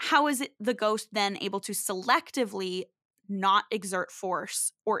 how is it the ghost then able to selectively not exert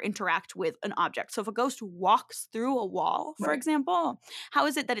force or interact with an object? So if a ghost walks through a wall, for Right. example, how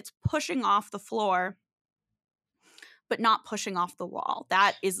is it that it's pushing off the floor but not pushing off the wall?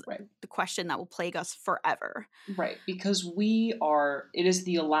 That is Right. the question that will plague us forever. Right, because it is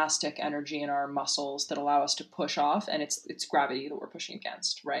the elastic energy in our muscles that allow us to push off, and it's gravity that we're pushing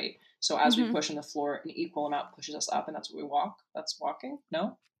against, right? So as we push on the floor, an equal amount pushes us up, and that's what we walk. That's walking,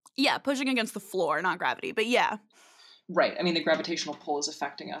 no? Yeah, pushing against the floor, not gravity, but yeah. Right, I mean, the gravitational pull is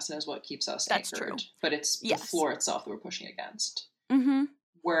affecting us and is what keeps us That's anchored. true. But it's the floor itself that we're pushing against. Mm-hmm.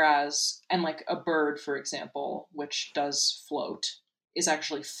 Whereas, and like a bird, for example, which does float, is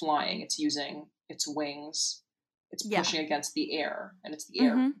actually flying. It's using its wings. It's pushing against the air, and it's the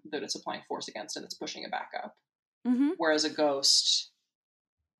air that it's applying force against, and it's pushing it back up. Mm-hmm. Whereas a ghost,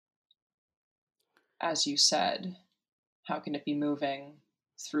 as you said, how can it be moving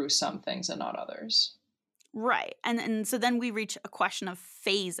through some things and not others? Right. And so then we reach a question of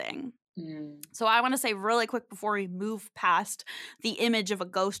phasing. Mm. So I want to say really quick before we move past the image of a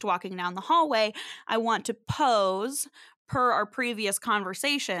ghost walking down the hallway, I want to pose, per our previous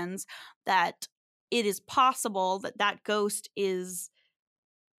conversations, that it is possible that that ghost is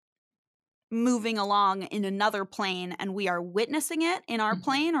moving along in another plane and we are witnessing it in our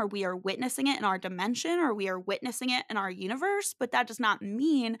plane, or we are witnessing it in our dimension, or we are witnessing it in our universe, but that does not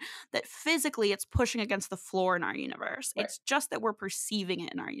mean that physically it's pushing against the floor in our universe. Right. It's just that we're perceiving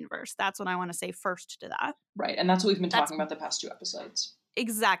it in our universe. That's what I want to say first to that. Right, and that's what we've been talking about the past 2 episodes.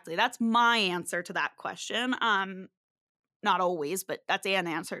 Exactly. That's my answer to that question. Not always, but that's an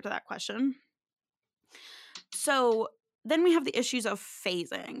answer to that question. So then we have the issues of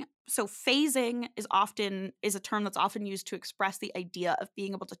phasing. So phasing is a term that's often used to express the idea of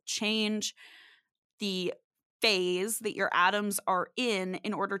being able to change the phase that your atoms are in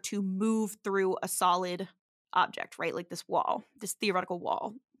order to move through a solid object, right? Like this wall, this theoretical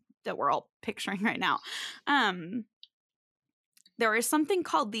wall that we're all picturing right now. There is something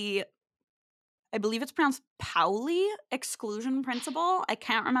called I believe it's pronounced Pauli exclusion principle. I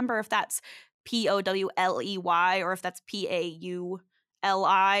can't remember if that's Powley or if that's Pauli,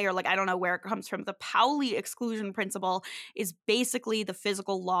 or like, I don't know where it comes from. The Pauli exclusion principle is basically the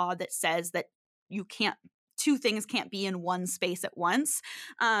physical law that says that two things can't be in one space at once.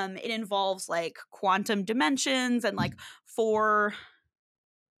 It involves like quantum dimensions and like I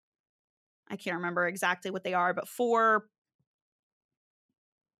can't remember exactly what they are, but 4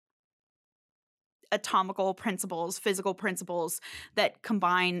 atomical principles, physical principles that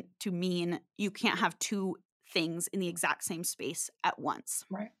combine to mean you can't have two things in the exact same space at once.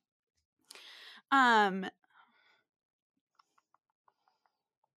 Right.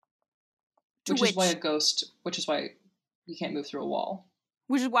 Which is why you can't move through a wall.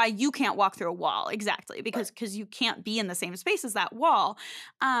 Which is why you can't walk through a wall, exactly, because you can't be in the same space as that wall.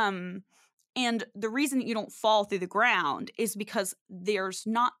 And the reason that you don't fall through the ground is because there's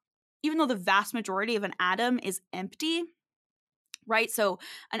not, even though the vast majority of an atom is empty, right? So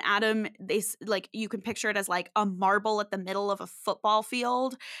an atom, you can picture it as like a marble at the middle of a football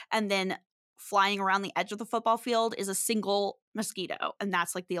field, and then flying around the edge of the football field is a single mosquito, and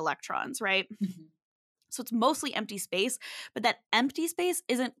that's like the electrons, right? Mm-hmm. So it's mostly empty space, but that empty space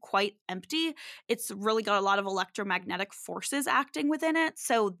isn't quite empty. It's really got a lot of electromagnetic forces acting within it.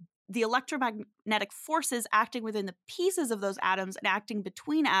 So the electromagnetic forces acting within the pieces of those atoms and acting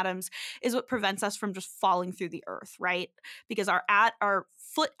between atoms is what prevents us from just falling through the earth, right? Because our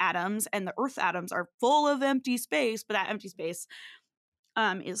foot atoms and the earth atoms are full of empty space, but that empty space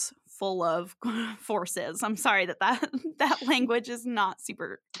is full of forces. I'm sorry that language is not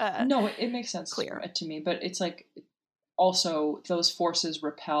super no, it makes sense clear to me, but it's like also those forces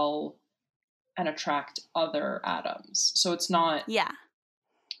repel and attract other atoms. So it's not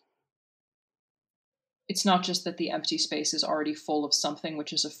it's not just that the empty space is already full of something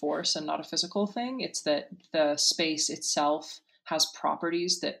which is a force and not a physical thing. It's that the space itself has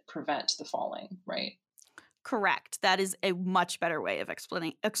properties that prevent the falling, right? Correct. That is a much better way of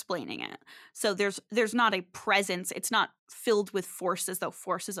explaining it. So there's not a presence. It's not filled with forces, though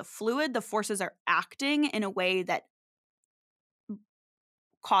force is a fluid. The forces are acting in a way that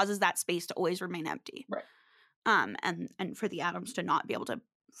causes that space to always remain empty. Right. And for the atoms to not be able to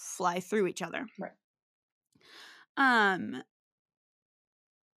fly through each other. Right.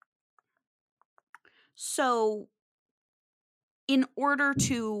 So in order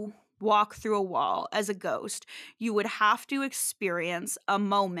to walk through a wall as a ghost, you would have to experience a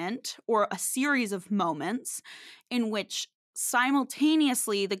moment or a series of moments in which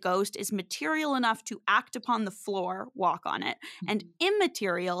simultaneously the ghost is material enough to act upon the floor, walk on it, and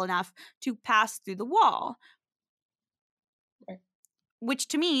immaterial enough to pass through the wall. Right. Which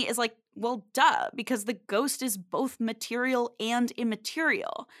to me is like, well, duh, because the ghost is both material and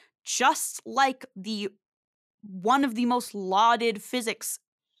immaterial, just like one of the most lauded physics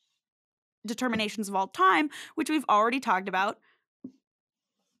determinations of all time, which we've already talked about,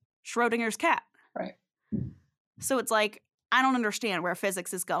 Schrodinger's cat. Right. So it's like, I don't understand where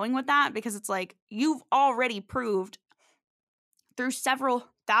physics is going with that, because it's like, you've already proved through several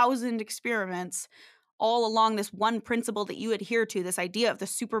thousand experiments all along this one principle that you adhere to, this idea of the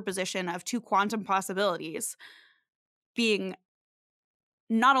superposition of two quantum possibilities being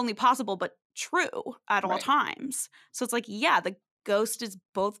not only possible, but true at all times. So it's like, yeah, the ghost is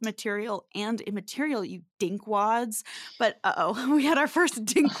both material and immaterial, you dinkwads. But we had our first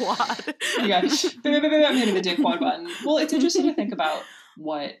dinkwad. Yeah, I'm hitting the dinkwad button. Well, it's interesting to think about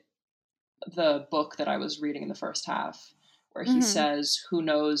what the book that I was reading in the first half, where he says, who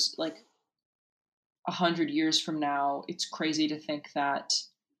knows, like 100 years from now, it's crazy to think that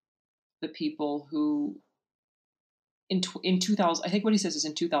the people who in 2000, I think what he says is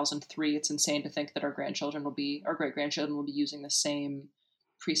in 2003, it's insane to think that our great grandchildren will be using the same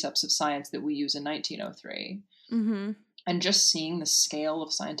precepts of science that we use in 1903. And just seeing the scale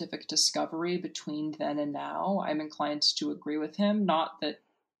of scientific discovery between then and now, I'm inclined to agree with him. Not that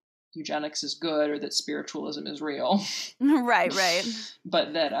eugenics is good or that spiritualism is real. Right.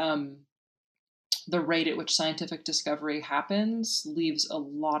 But that the rate at which scientific discovery happens leaves a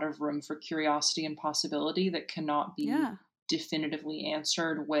lot of room for curiosity and possibility that cannot be definitively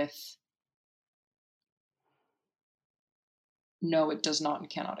answered with no, it does not and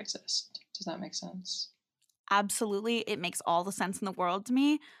cannot exist. Does that make sense? Absolutely. It makes all the sense in the world to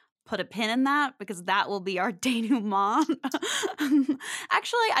me. Put a pin in that, because that will be our denouement.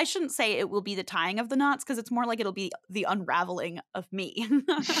 Actually, I shouldn't say it will be the tying of the knots, because it's more like it'll be the unraveling of me.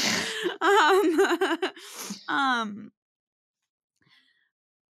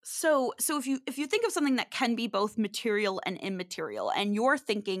 So if you think of something that can be both material and immaterial, and you're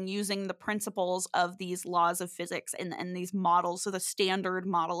thinking using the principles of these laws of physics and these models, so the standard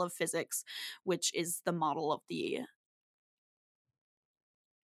model of physics, which is the model of the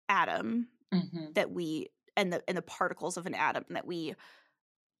atom that we and the particles of an atom that we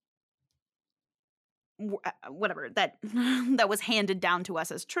whatever that was handed down to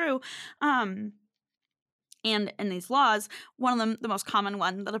us as true, and in these laws, one of them, the most common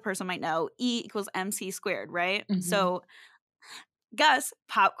one that a person might know, E equals mc squared, right? So Gus,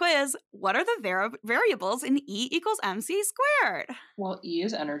 pop quiz, what are the variables in E equals mc squared? Well, E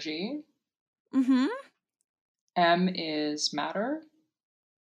is energy. M is matter.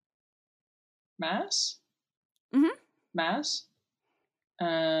 Mass? Mass?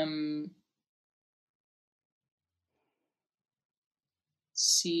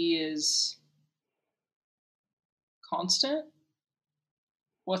 C is constant?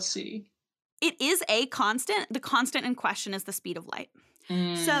 What's C? It is a constant. The constant in question is the speed of light.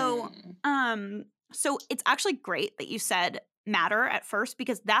 So it's actually great that you said matter at first,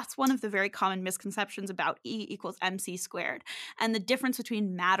 because that's one of the very common misconceptions about E equals mc squared and the difference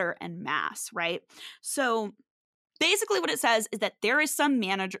between matter and mass, right? So basically what it says is that there is some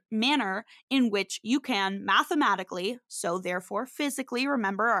manner in which you can mathematically, so therefore physically,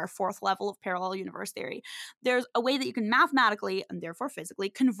 remember our fourth level of parallel universe theory, there's a way that you can mathematically and therefore physically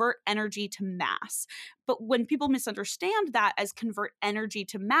convert energy to mass. But when people misunderstand that as convert energy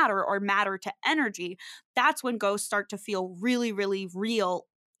to matter or matter to energy, that's when ghosts start to feel really, really real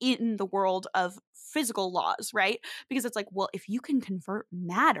in the world of physical laws, right? Because it's like, well, if you can convert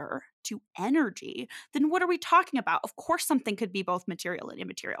matter to energy, then what are we talking about? Of course, something could be both material and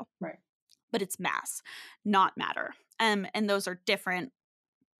immaterial. Right. But it's mass, not matter. And those are different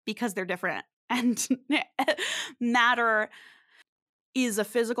because they're different. And matter is a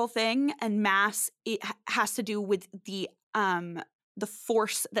physical thing, and mass has to do with the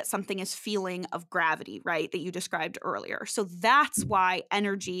force that something is feeling of gravity, right, that you described earlier. So that's why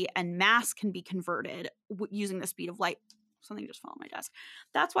energy and mass can be converted using the speed of light. Something just fell on my desk.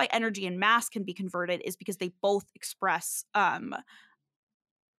 That's why energy and mass can be converted, is because they both express an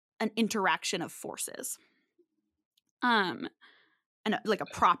interaction of forces. And like a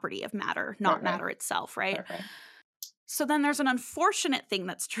property of matter, not matter itself, right? Right. So then there's an unfortunate thing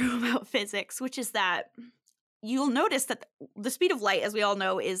that's true about physics, which is that you'll notice that the speed of light, as we all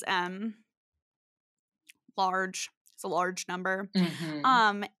know, is large. It's a large number.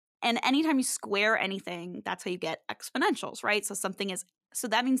 Mm-hmm. And anytime you square anything, that's how you get exponentials, right? So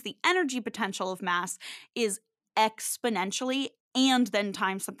that means the energy potential of mass is exponentially and then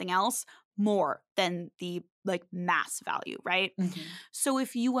times something else more than the like mass value, right? Mm-hmm. So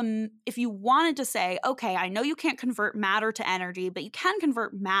if you wanted to say, okay, I know you can't convert matter to energy, but you can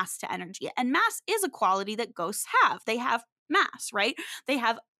convert mass to energy. And mass is a quality that ghosts have. They have mass, right? They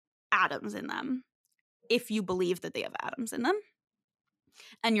have atoms in them, if you believe that they have atoms in them.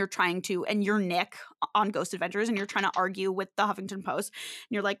 And you're Nick on Ghost Adventures, and you're trying to argue with the Huffington Post.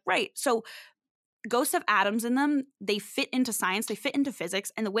 And you're like, right, so ghosts have atoms in them. They fit into science. They fit into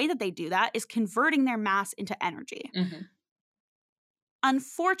physics. And the way that they do that is converting their mass into energy. Mm-hmm.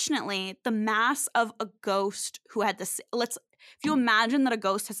 Unfortunately, the mass of a ghost who had this, if you imagine that a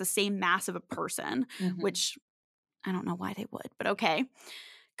ghost has the same mass of a person, Mm-hmm. which I don't know why they would, but okay.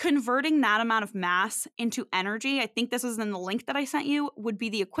 Converting that amount of mass into energy, I think this is in the link that I sent you, would be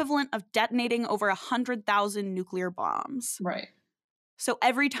the equivalent of detonating over 100,000 nuclear bombs. Right. So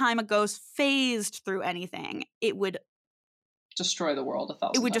every time a ghost phased through anything, it would destroy the world 1,000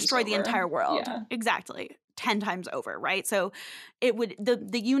 times. It would destroy the entire world. Yeah. Exactly. 10 times over, right? So it would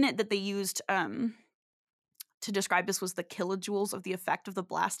the unit that they used to describe this was the kilojoules of the effect of the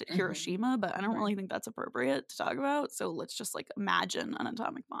blast at Hiroshima, but I don't really think that's appropriate to talk about. So let's just like imagine an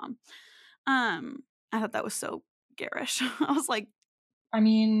atomic bomb. I thought that was so garish. I was like, I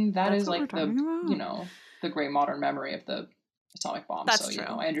mean, that is like the the great modern memory of the atomic bomb. That's so,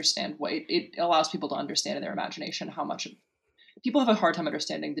 true. I understand what it allows people to understand in their imagination how much people have a hard time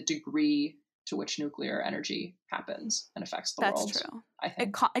understanding the degree to which nuclear energy happens and affects the world. That's true. I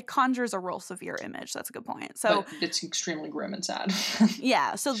think it conjures a real severe image. That's a good point. So but it's extremely grim and sad.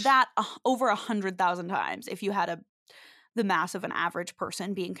 Yeah. So that over 100,000 times, if you had the mass of an average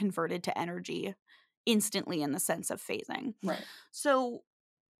person being converted to energy instantly in the sense of phasing. Right. So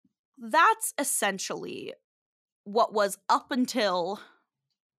that's essentially what was up until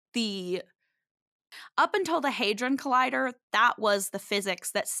the Hadron Collider. That was the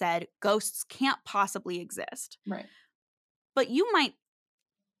physics that said ghosts can't possibly exist. Right. But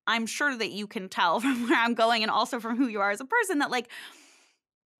I'm sure that you can tell from where I'm going and also from who you are as a person that like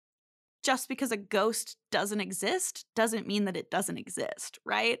just because a ghost doesn't exist doesn't mean that it doesn't exist,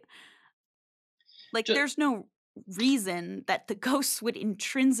 right? Like there's no reason that the ghosts would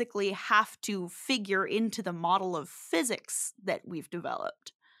intrinsically have to figure into the model of physics that we've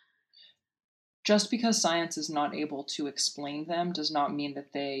developed. Just because science is not able to explain them does not mean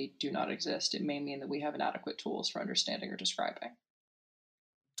that they do not exist. It may mean that we have inadequate tools for understanding or describing.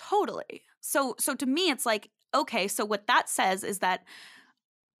 Totally. So to me, it's like, okay, so what that says is that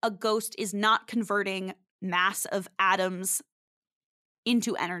a ghost is not converting mass of atoms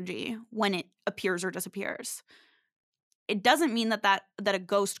into energy when it appears or disappears. It doesn't mean that a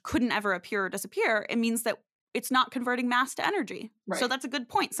ghost couldn't ever appear or disappear. It means that it's not converting mass to energy. Right. So that's a good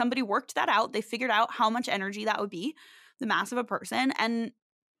point. Somebody worked that out. They figured out how much energy that would be, the mass of a person, and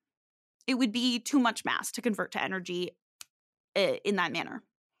it would be too much mass to convert to energy in that manner.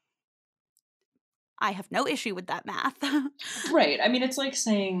 I have no issue with that math. Right. I mean, it's like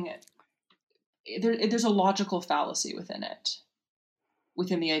saying there's a logical fallacy within it,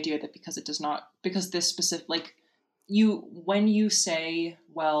 within the idea that because this specific, like when you say,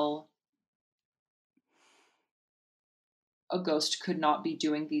 well, a ghost could not be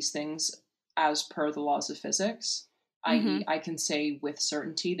doing these things as per the laws of physics, i.e., I can say with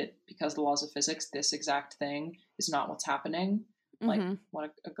certainty that because the laws of physics, this exact thing is not what's happening. Like when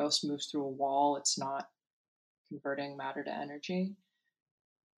a ghost moves through a wall, it's not converting matter to energy.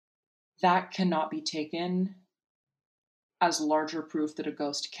 That cannot be taken as larger proof that a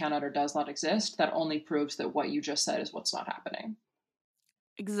ghost cannot or does not exist. That only proves that what you just said is what's not happening.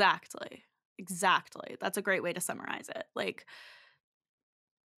 Exactly. That's a great way to summarize it. Like,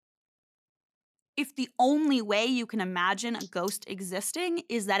 if the only way you can imagine a ghost existing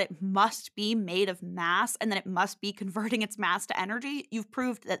is that it must be made of mass and that it must be converting its mass to energy, you've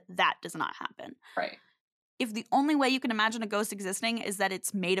proved that does not happen. Right. if the only way you can imagine a ghost existing is that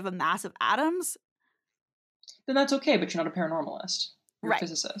it's made of a mass of atoms, then that's okay, but you're not a paranormalist. You're right. a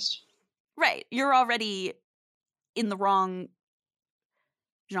physicist. Right. You're already in the wrong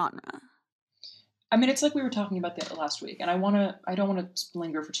genre. I mean, it's like we were talking about the last week, and I don't want to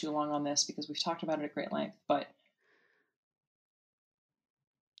linger for too long on this because we've talked about it at great length, but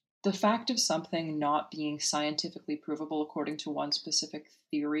the fact of something not being scientifically provable according to one specific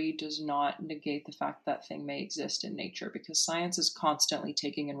theory does not negate the fact that thing may exist in nature, because science is constantly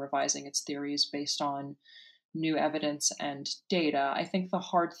taking and revising its theories based on new evidence and data. I think the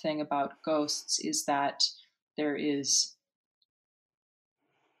hard thing about ghosts is that there is...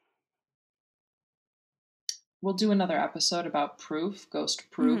 We'll do another episode about proof,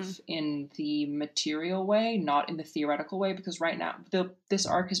 ghost proof, in the material way, not in the theoretical way, because right now, this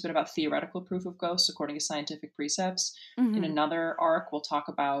arc has been about theoretical proof of ghosts according to scientific precepts. In another arc, we'll talk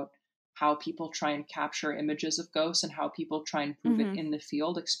about how people try and capture images of ghosts and how people try and prove it in the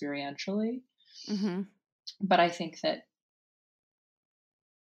field experientially. But I think that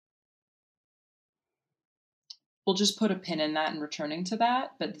we'll just put a pin in that and returning to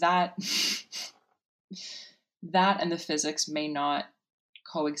that, but that... that and the physics may not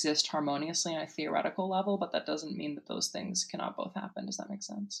coexist harmoniously on a theoretical level, but that doesn't mean that those things cannot both happen. Does that make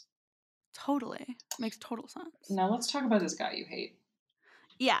sense? Totally. Makes total sense. Now let's talk about this guy you hate.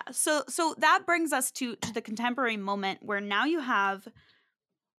 Yeah. So that brings us to the contemporary moment where now you have...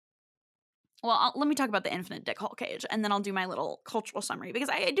 Well, let me talk about the Infinite Dick Hole Cage, and then I'll do my little cultural summary, because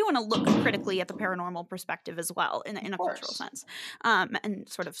I do want to look critically at the paranormal perspective as well in a cultural sense, and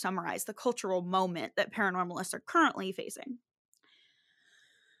sort of summarize the cultural moment that paranormalists are currently facing.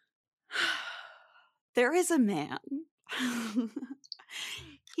 There is a man.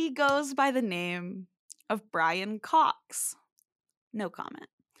 He goes by the name of Brian Cox. No comment.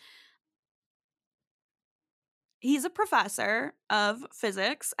 He's a professor of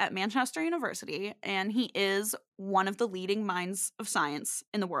physics at Manchester University, and he is one of the leading minds of science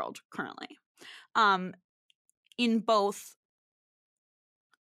in the world currently. In both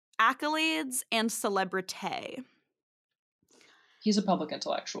accolades and celebrity. He's a public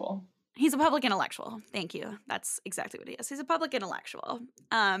intellectual. He's a public intellectual. Thank you. That's exactly what he is. He's a public intellectual.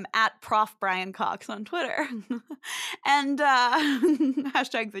 At Prof. Brian Cox on Twitter. And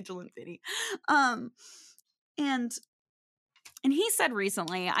hashtag Vigilant City. And he said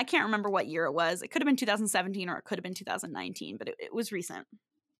recently, I can't remember what year it was. It could have been 2017 or it could have been 2019, but it was recent,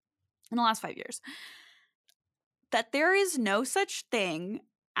 in the last 5 years, that there is no such thing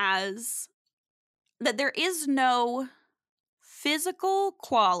as... that there is no physical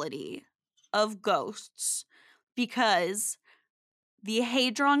quality of ghosts because the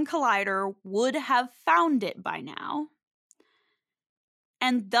Hadron Collider would have found it by now,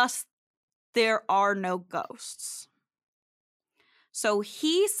 and thus there are no ghosts. So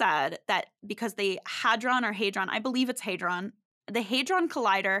he said that because the Hadron, I believe it's Hadron, the Hadron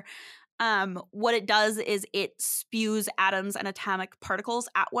Collider, what it does is it spews atoms and atomic particles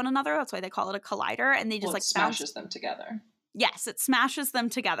at one another. That's why they call it a collider. And they just smashes them together. Yes, it smashes them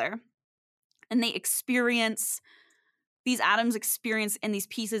together. And they experience, these atoms experience, and these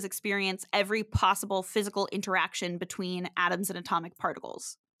pieces experience every possible physical interaction between atoms and atomic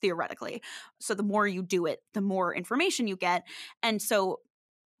particles, theoretically. So the more you do it, the more information you get. And so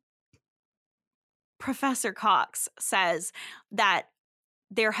Professor Cox says that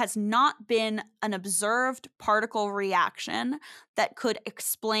there has not been an observed particle reaction that could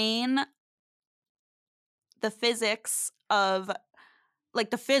explain the physics of, like,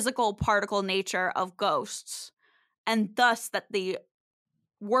 the physical particle nature of ghosts, and thus that the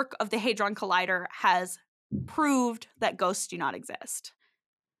work of the Hadron Collider has proved that ghosts do not exist.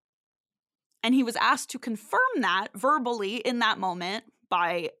 And he was asked to confirm that verbally in that moment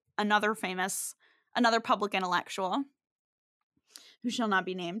by another public intellectual who shall not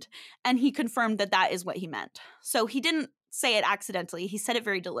be named, and he confirmed that that is what he meant. So he didn't say it accidentally. He said it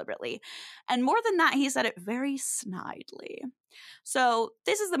very deliberately. And more than that, he said it very snidely. So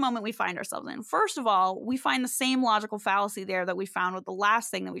this is the moment we find ourselves in. First of all, we find the same logical fallacy there that we found with the last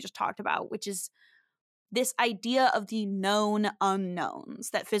thing that we just talked about, which is this idea of the known unknowns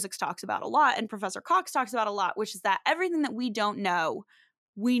that physics talks about a lot and Professor Cox talks about a lot, which is that everything that we don't know,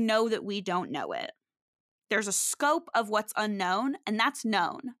 we know that we don't know it. There's a scope of what's unknown, and that's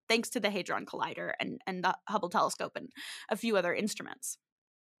known thanks to the Hadron Collider and the Hubble telescope and a few other instruments.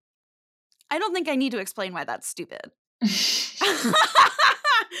 I don't think I need to explain why that's stupid. Would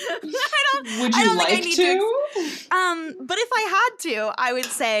you like to? But if I had to, I would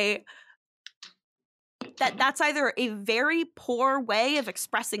say that's either a very poor way of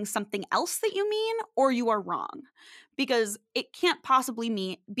expressing something else that you mean, or you are wrong. Because it can't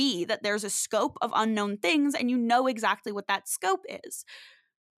possibly be that there's a scope of unknown things and you know exactly what that scope is.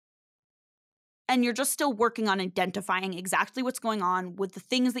 And you're just still working on identifying exactly what's going on with the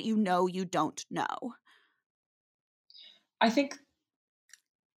things that you know you don't know. I think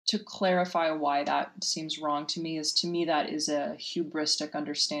to clarify why that seems wrong to me that is a hubristic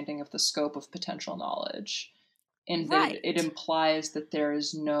understanding of the scope of potential knowledge. And Right. that it implies that there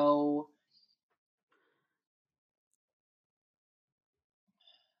is no...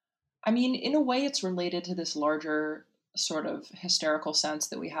 I mean, in a way, it's related to this larger sort of hysterical sense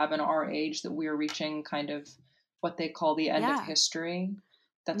that we have in our age that we're reaching kind of what they call the end of history.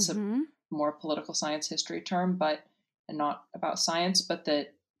 That's a more political science history term, and not about science, but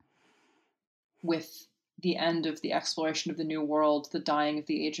that with the end of the exploration of the New World, the dying of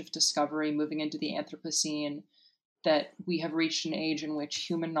the age of discovery, moving into the Anthropocene, that we have reached an age in which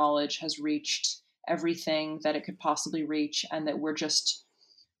human knowledge has reached everything that it could possibly reach, and that we're just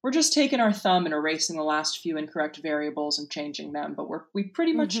taking our thumb and erasing the last few incorrect variables and changing them. But we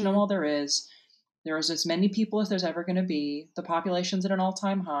pretty much know all there is. There is as many people as there's ever going to be. The population's at an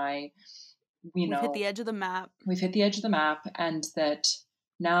all-time high. We've hit the edge of the map. We've hit the edge of the map, and that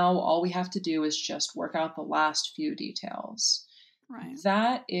now all we have to do is just work out the last few details. Right.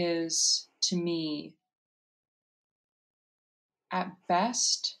 That is, to me, at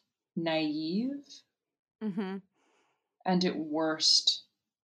best, naive, and at worst,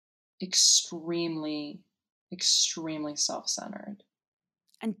 extremely, extremely self-centered.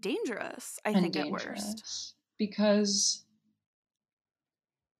 And dangerous, I think, at worst. Because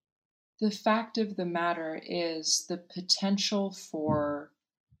the fact of the matter is the potential for...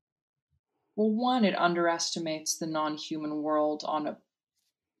 Well, one, it underestimates the non-human world on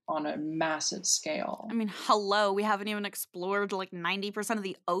a massive scale. I mean, hello, we haven't even explored like 90% of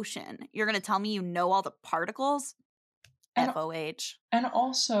the ocean. You're going to tell me you know all the particles? FOH. And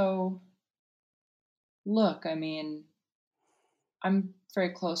also, look, I mean, I'm very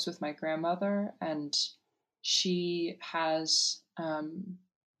close with my grandmother, and she has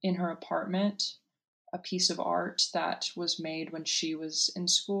in her apartment a piece of art that was made when she was in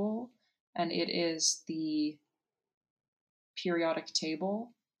school, and it is the periodic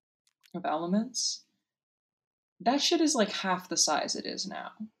table of elements. That shit is like half the size it is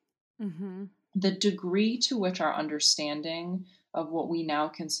now. The degree to which our understanding of what we now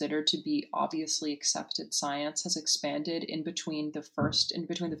consider to be obviously accepted science has expanded in between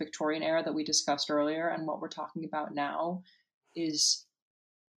the Victorian era that we discussed earlier and what we're talking about now is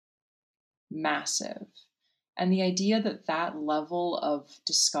massive. And the idea that that level of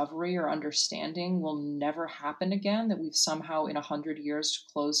discovery or understanding will never happen again, that we've somehow in 100 years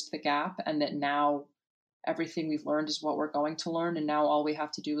closed the gap, and that now everything we've learned is what we're going to learn, and now all we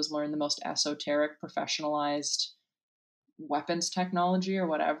have to do is learn the most esoteric, professionalized weapons technology or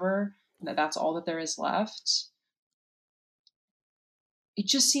whatever, and that's all that there is left. It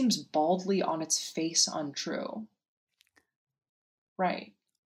just seems baldly on its face untrue. Right.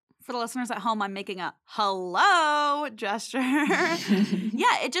 For the listeners at home, I'm making a hello gesture.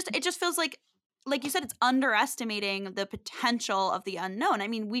 Yeah, it just feels like you said, it's underestimating the potential of the unknown. I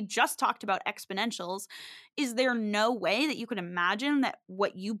mean, we just talked about exponentials. Is there no way that you could imagine that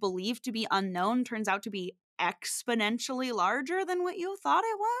what you believe to be unknown turns out to be exponentially larger than what you thought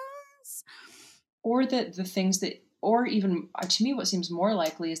it was? Or that the things that, or even to me, what seems more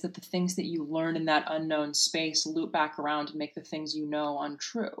likely is that the things that you learn in that unknown space loop back around and make the things you know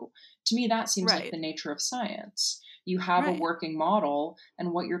untrue. To me, that seems like the nature of science. You have a working model,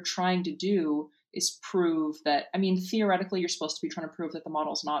 and what you're trying to do is prove that, I mean, theoretically, you're supposed to be trying to prove that the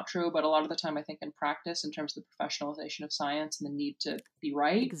model's not true, but a lot of the time, I think in practice, in terms of the professionalization of science and the need to be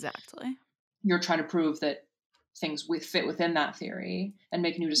right, exactly, you're trying to prove that things fit within that theory and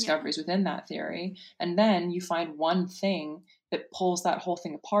make new discoveries within that theory. And then you find one thing that pulls that whole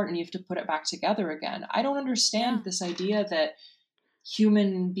thing apart and you have to put it back together again. I don't understand this idea that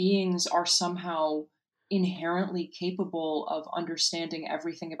human beings are somehow inherently capable of understanding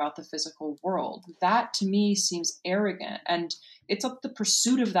everything about the physical world. That to me seems arrogant, and it's up the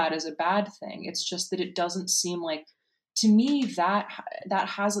pursuit of that is a bad thing. It's just that it doesn't seem like, to me, that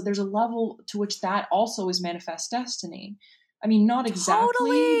there's a level to which that also is manifest destiny. I mean, not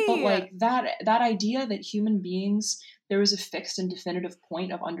exactly, but like that idea that human beings, there is a fixed and definitive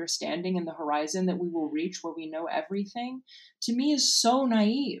point of understanding in the horizon that we will reach where we know everything, to me is so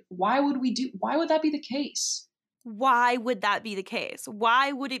naive. Why would that be the case? Why would that be the case?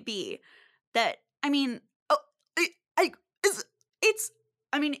 Why would it be that, I mean,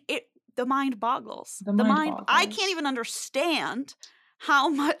 the mind boggles. The mind I boggles. can't even understand how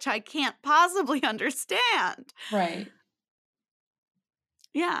much I can't possibly understand. Right.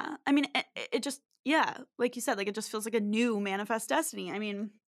 Yeah. I mean, it just, yeah, like you said, like it just feels like a new manifest destiny. I mean,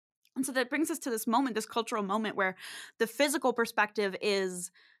 and so that brings us to this moment, this cultural moment where the physical perspective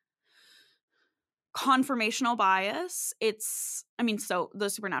is confirmational bias. It's, I mean, so the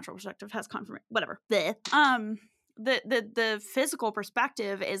supernatural perspective has whatever. Bleh. The physical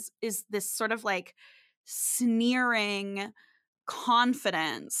perspective is this sort of like sneering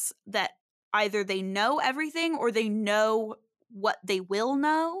confidence that either they know everything or they know what they will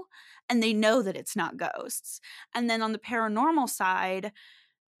know, and they know that it's not ghosts. And then on the paranormal side,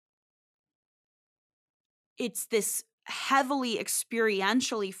 it's this heavily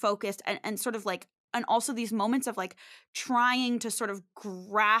experientially focused and sort of like, and also these moments of like trying to sort of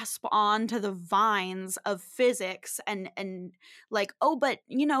grasp onto the vines of physics and like, oh, but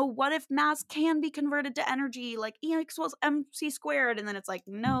you know, what if mass can be converted to energy, like E equals mc squared? And then it's like,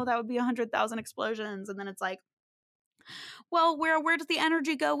 no, that would be 100,000 explosions. And then it's like, well, where does the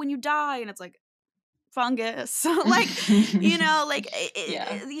energy go when you die? And it's like, fungus. Like, you know, like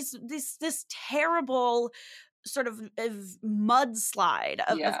Yeah. this terrible sort of mudslide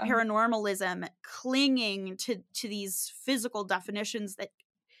of Yeah. paranormalism clinging to these physical definitions that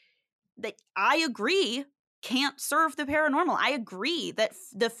I agree can't serve the paranormal. I agree that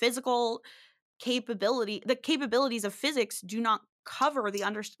the capabilities of physics do not cover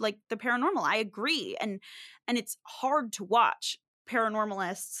like the paranormal. I agree, and it's hard to watch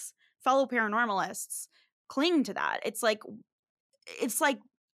fellow paranormalists cling to that. It's like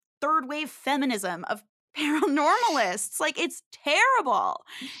third wave feminism of paranormalists. Like, it's terrible.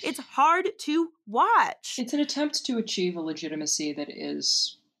 It's hard to watch. It's an attempt to achieve a legitimacy that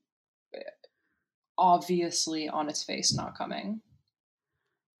is obviously on its face not coming.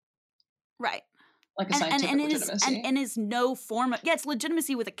 Right. Like a scientific legitimacy. And is no form of, yeah, it's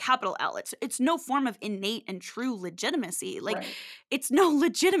legitimacy with a capital L. It's no form of innate and true legitimacy. Like, right. It's no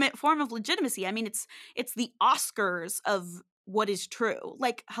legitimate form of legitimacy. I mean, it's the Oscars of what is true.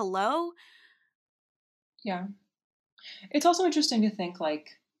 Like, hello? Yeah. It's also interesting to think,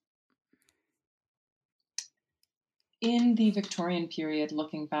 like, in the Victorian period,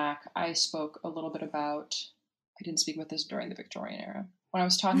 looking back, I spoke a little bit about, I didn't speak about this during the Victorian era. When I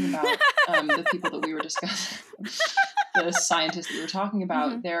was talking about the people that we were discussing, the scientists that we were talking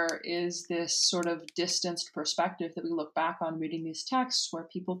about, Mhm. there is this sort of distanced perspective that we look back on reading these texts where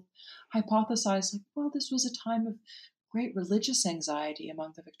people hypothesize, like, well, this was a time of great religious anxiety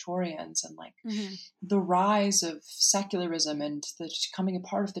among the Victorians, and like Mhm. the rise of secularism and the becoming a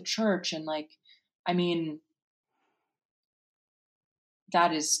part of the church. And like, I mean,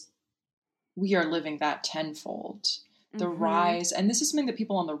 that is, we are living that tenfold. The Mhm. rise, and this is something that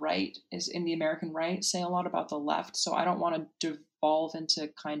people on the right, is in the American right, say a lot about the left. So I don't want to devolve into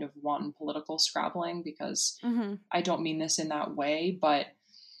kind of wanton political scrabbling, because Mhm. I don't mean this in that way, but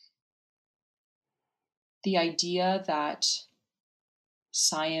the idea that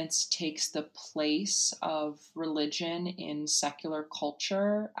science takes the place of religion in secular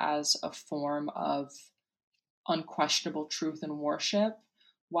culture as a form of unquestionable truth and worship,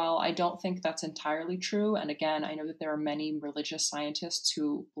 while I don't think that's entirely true, and again, I know that there are many religious scientists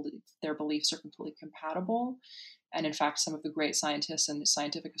who believe their beliefs are completely compatible, and in fact, some of the great scientists and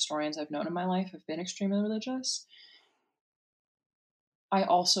scientific historians I've known in my life have been extremely religious. I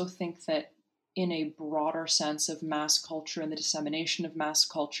also think that in a broader sense of mass culture and the dissemination of mass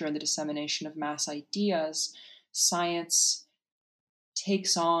culture and the dissemination of mass ideas, science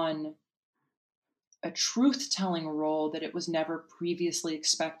takes on a truth telling role that it was never previously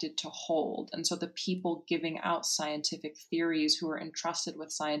expected to hold. And so the people giving out scientific theories who are entrusted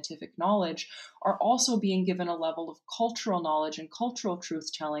with scientific knowledge are also being given a level of cultural knowledge and cultural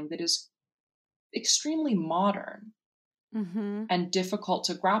truth telling that is extremely modern Mhm. and difficult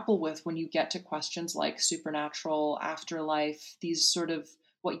to grapple with when you get to questions like supernatural, afterlife, these sort of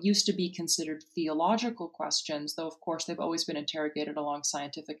what used to be considered theological questions, though of course they've always been interrogated along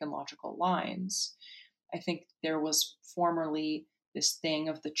scientific and logical lines. I think there was formerly this thing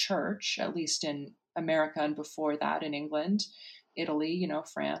of the church, at least in America and before that in England, Italy,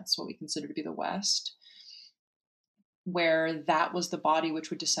 France, what we consider to be the West, where that was the body which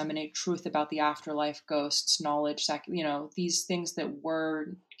would disseminate truth about the afterlife, ghosts, knowledge, these things that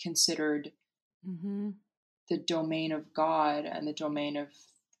were considered Mhm. the domain of God and the domain of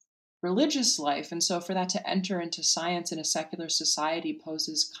religious life. And so for that to enter into science in a secular society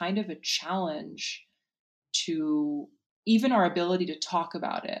poses kind of a challenge to even our ability to talk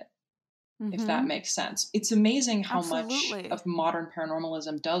about it. if that makes sense. It's amazing how Absolutely. much of modern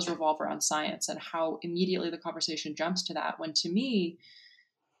paranormalism does revolve around science and how immediately the conversation jumps to that, when to me,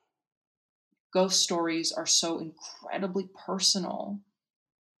 ghost stories are so incredibly personal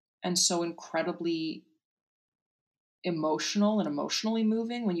and so incredibly emotional and emotionally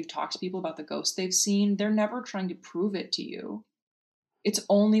moving. When you talk to people about the ghosts they've seen, they're never trying to prove it to you. It's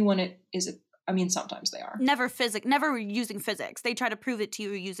only when it is, I mean, sometimes they are. Never using physics. They try to prove it to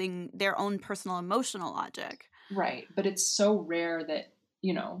you using their own personal emotional logic. Right. But it's so rare that,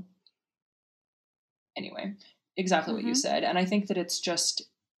 you know, anyway, exactly what you said. And I think that it's just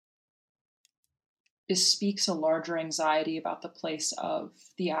bespeaks a larger anxiety about the place of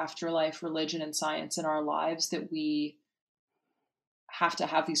the afterlife, religion, and science in our lives, that we have to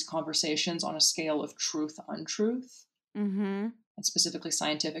have these conversations on a scale of truth, untruth, and specifically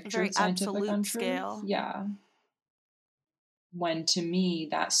scientific truth, scientific untruth. Scale. Yeah. When to me,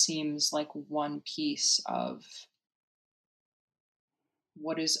 that seems like one piece of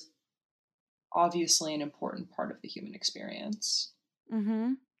what is obviously an important part of the human experience.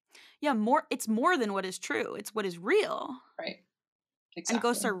 Yeah, it's more than what is true. It's what is real. Right. Exactly. And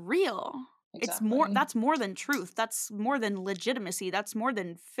ghosts are real. Exactly. That's more than truth. That's more than legitimacy. That's more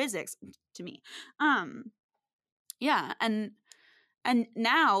than physics to me. Yeah, and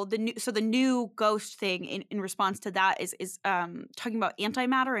now the new ghost thing in response to that is talking about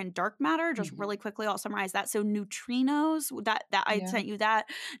antimatter and dark matter. Just really quickly, I'll summarize that. So neutrinos, that I sent you that.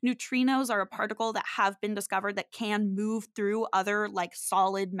 Neutrinos are a particle that have been discovered that can move through other like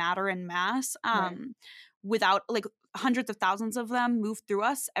solid matter and mass without, like, hundreds of thousands of them move through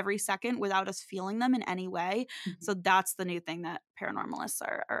us every second without us feeling them in any way. So that's the new thing that paranormalists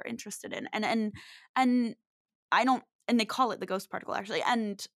are interested in. And I don't, and they call it the ghost particle, actually,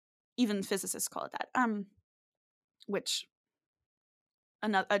 and even physicists call it that, which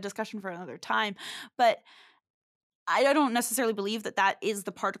a discussion for another time. But I don't necessarily believe that that is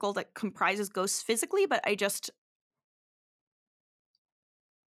the particle that comprises ghosts physically, but I just,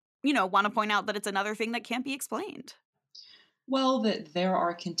 want to point out that it's another thing that can't be explained. Well, that there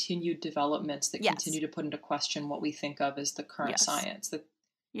are continued developments that continue to put into question what we think of as the current science.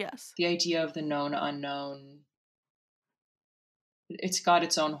 The idea of the known unknown, it's got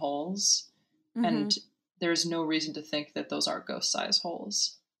its own holes, and there's no reason to think that those are ghost-size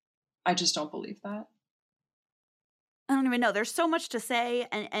holes. I just don't believe that. I don't even know. There's so much to say,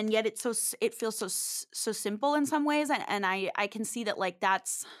 and yet it feels so simple in some ways, and I can see that, like,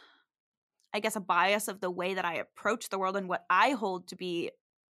 that's, I guess, a bias of the way that I approach the world, and what I hold to be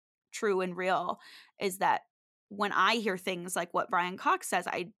true and real is that when I hear things like what Brian Cox says,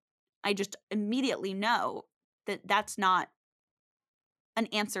 I just immediately know that that's not an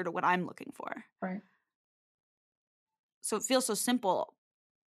answer to what I'm looking for. Right. So it feels so simple,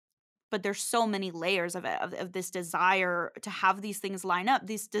 but there's so many layers of it, of this desire to have these things line up,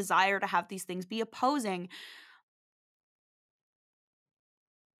 this desire to have these things be opposing.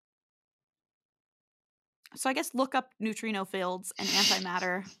 So I guess look up neutrino fields and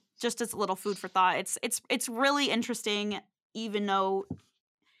antimatter just as a little food for thought. It's really interesting, even though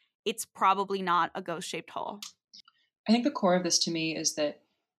it's probably not a ghost-shaped hole. I think the core of this to me is that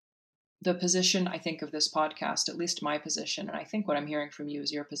the position, I think, of this podcast, at least my position, and I think what I'm hearing from you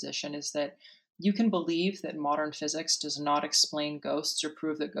is your position, is that you can believe that modern physics does not explain ghosts or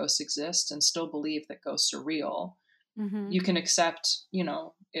prove that ghosts exist and still believe that ghosts are real. You can accept,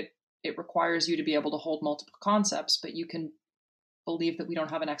 it requires you to be able to hold multiple concepts, but you can believe that we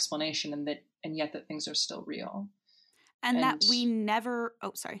don't have an explanation and yet that things are still real. And that we never,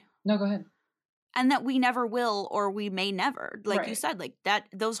 sorry. No, go ahead. And that we never will, or we may never. Like you said, like that,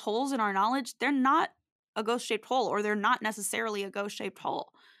 those holes in our knowledge, they're not a ghost-shaped hole, or they're not necessarily a ghost-shaped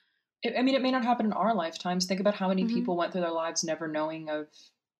hole. It may not happen in our lifetimes. Think about how many people went through their lives never knowing of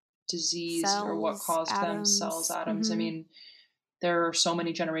disease or what caused them, cells, atoms. I mean, there are so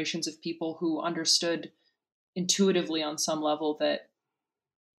many generations of people who understood intuitively on some level that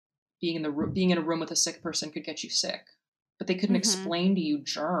being in a room with a sick person could get you sick, but they couldn't explain to you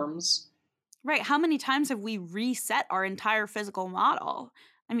germs. Right. How many times have we reset our entire physical model?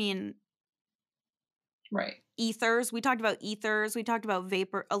 I mean, right. Ethers. We talked about ethers. We talked about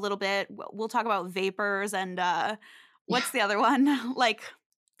vapor a little bit. We'll talk about vapors and what's the other one? Like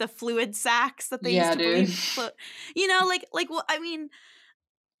the fluid sacs that they used to believe. Well, I mean,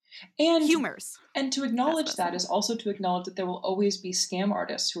 and humors. And to acknowledge that is also to acknowledge that there will always be scam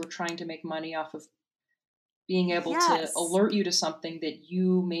artists who are trying to make money off of being able to alert you to something that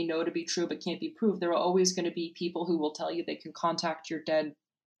you may know to be true but can't be proved. There are always going to be people who will tell you they can contact your dead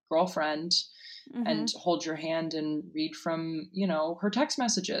girlfriend and hold your hand and read from, her text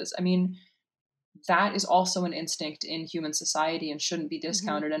messages. I mean, that is also an instinct in human society and shouldn't be Mm-hmm.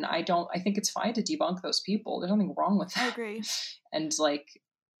 discounted. And I think it's fine to debunk those people. There's nothing wrong with that. I agree. And like,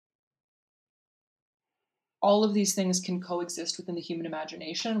 all of these things can coexist within the human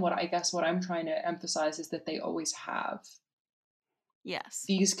imagination. What I'm trying to emphasize is that they always have. Yes.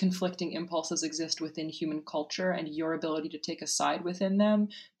 These conflicting impulses exist within human culture, and your ability to take a side within them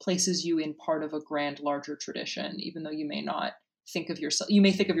places you in part of a grand, larger tradition, even though you may not think of yourself. You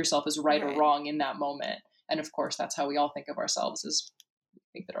may think of yourself as right or wrong in that moment. And of course, that's how we all think of ourselves, is we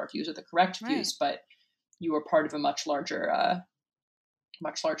think that our views are the correct views, but you are part of a much larger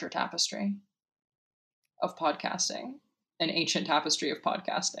tapestry of podcasting, an ancient tapestry of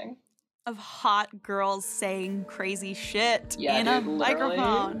podcasting. Of hot girls saying crazy shit Yeah, in dude, a literally.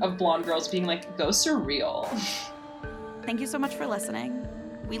 microphone. Of blonde girls being like, ghosts are real. Thank you so much for listening.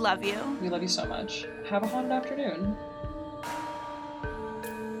 We love you. We love you so much. Have a haunted afternoon.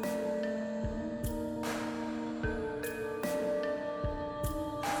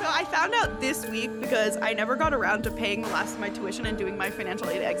 So I found out this week, because I never got around to paying the last of my tuition and doing my financial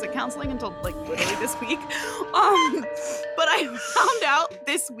aid exit counseling until like literally this week. But I found out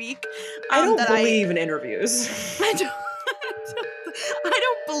this week I don't believe in interviews. I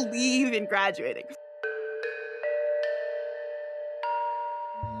don't believe in graduating.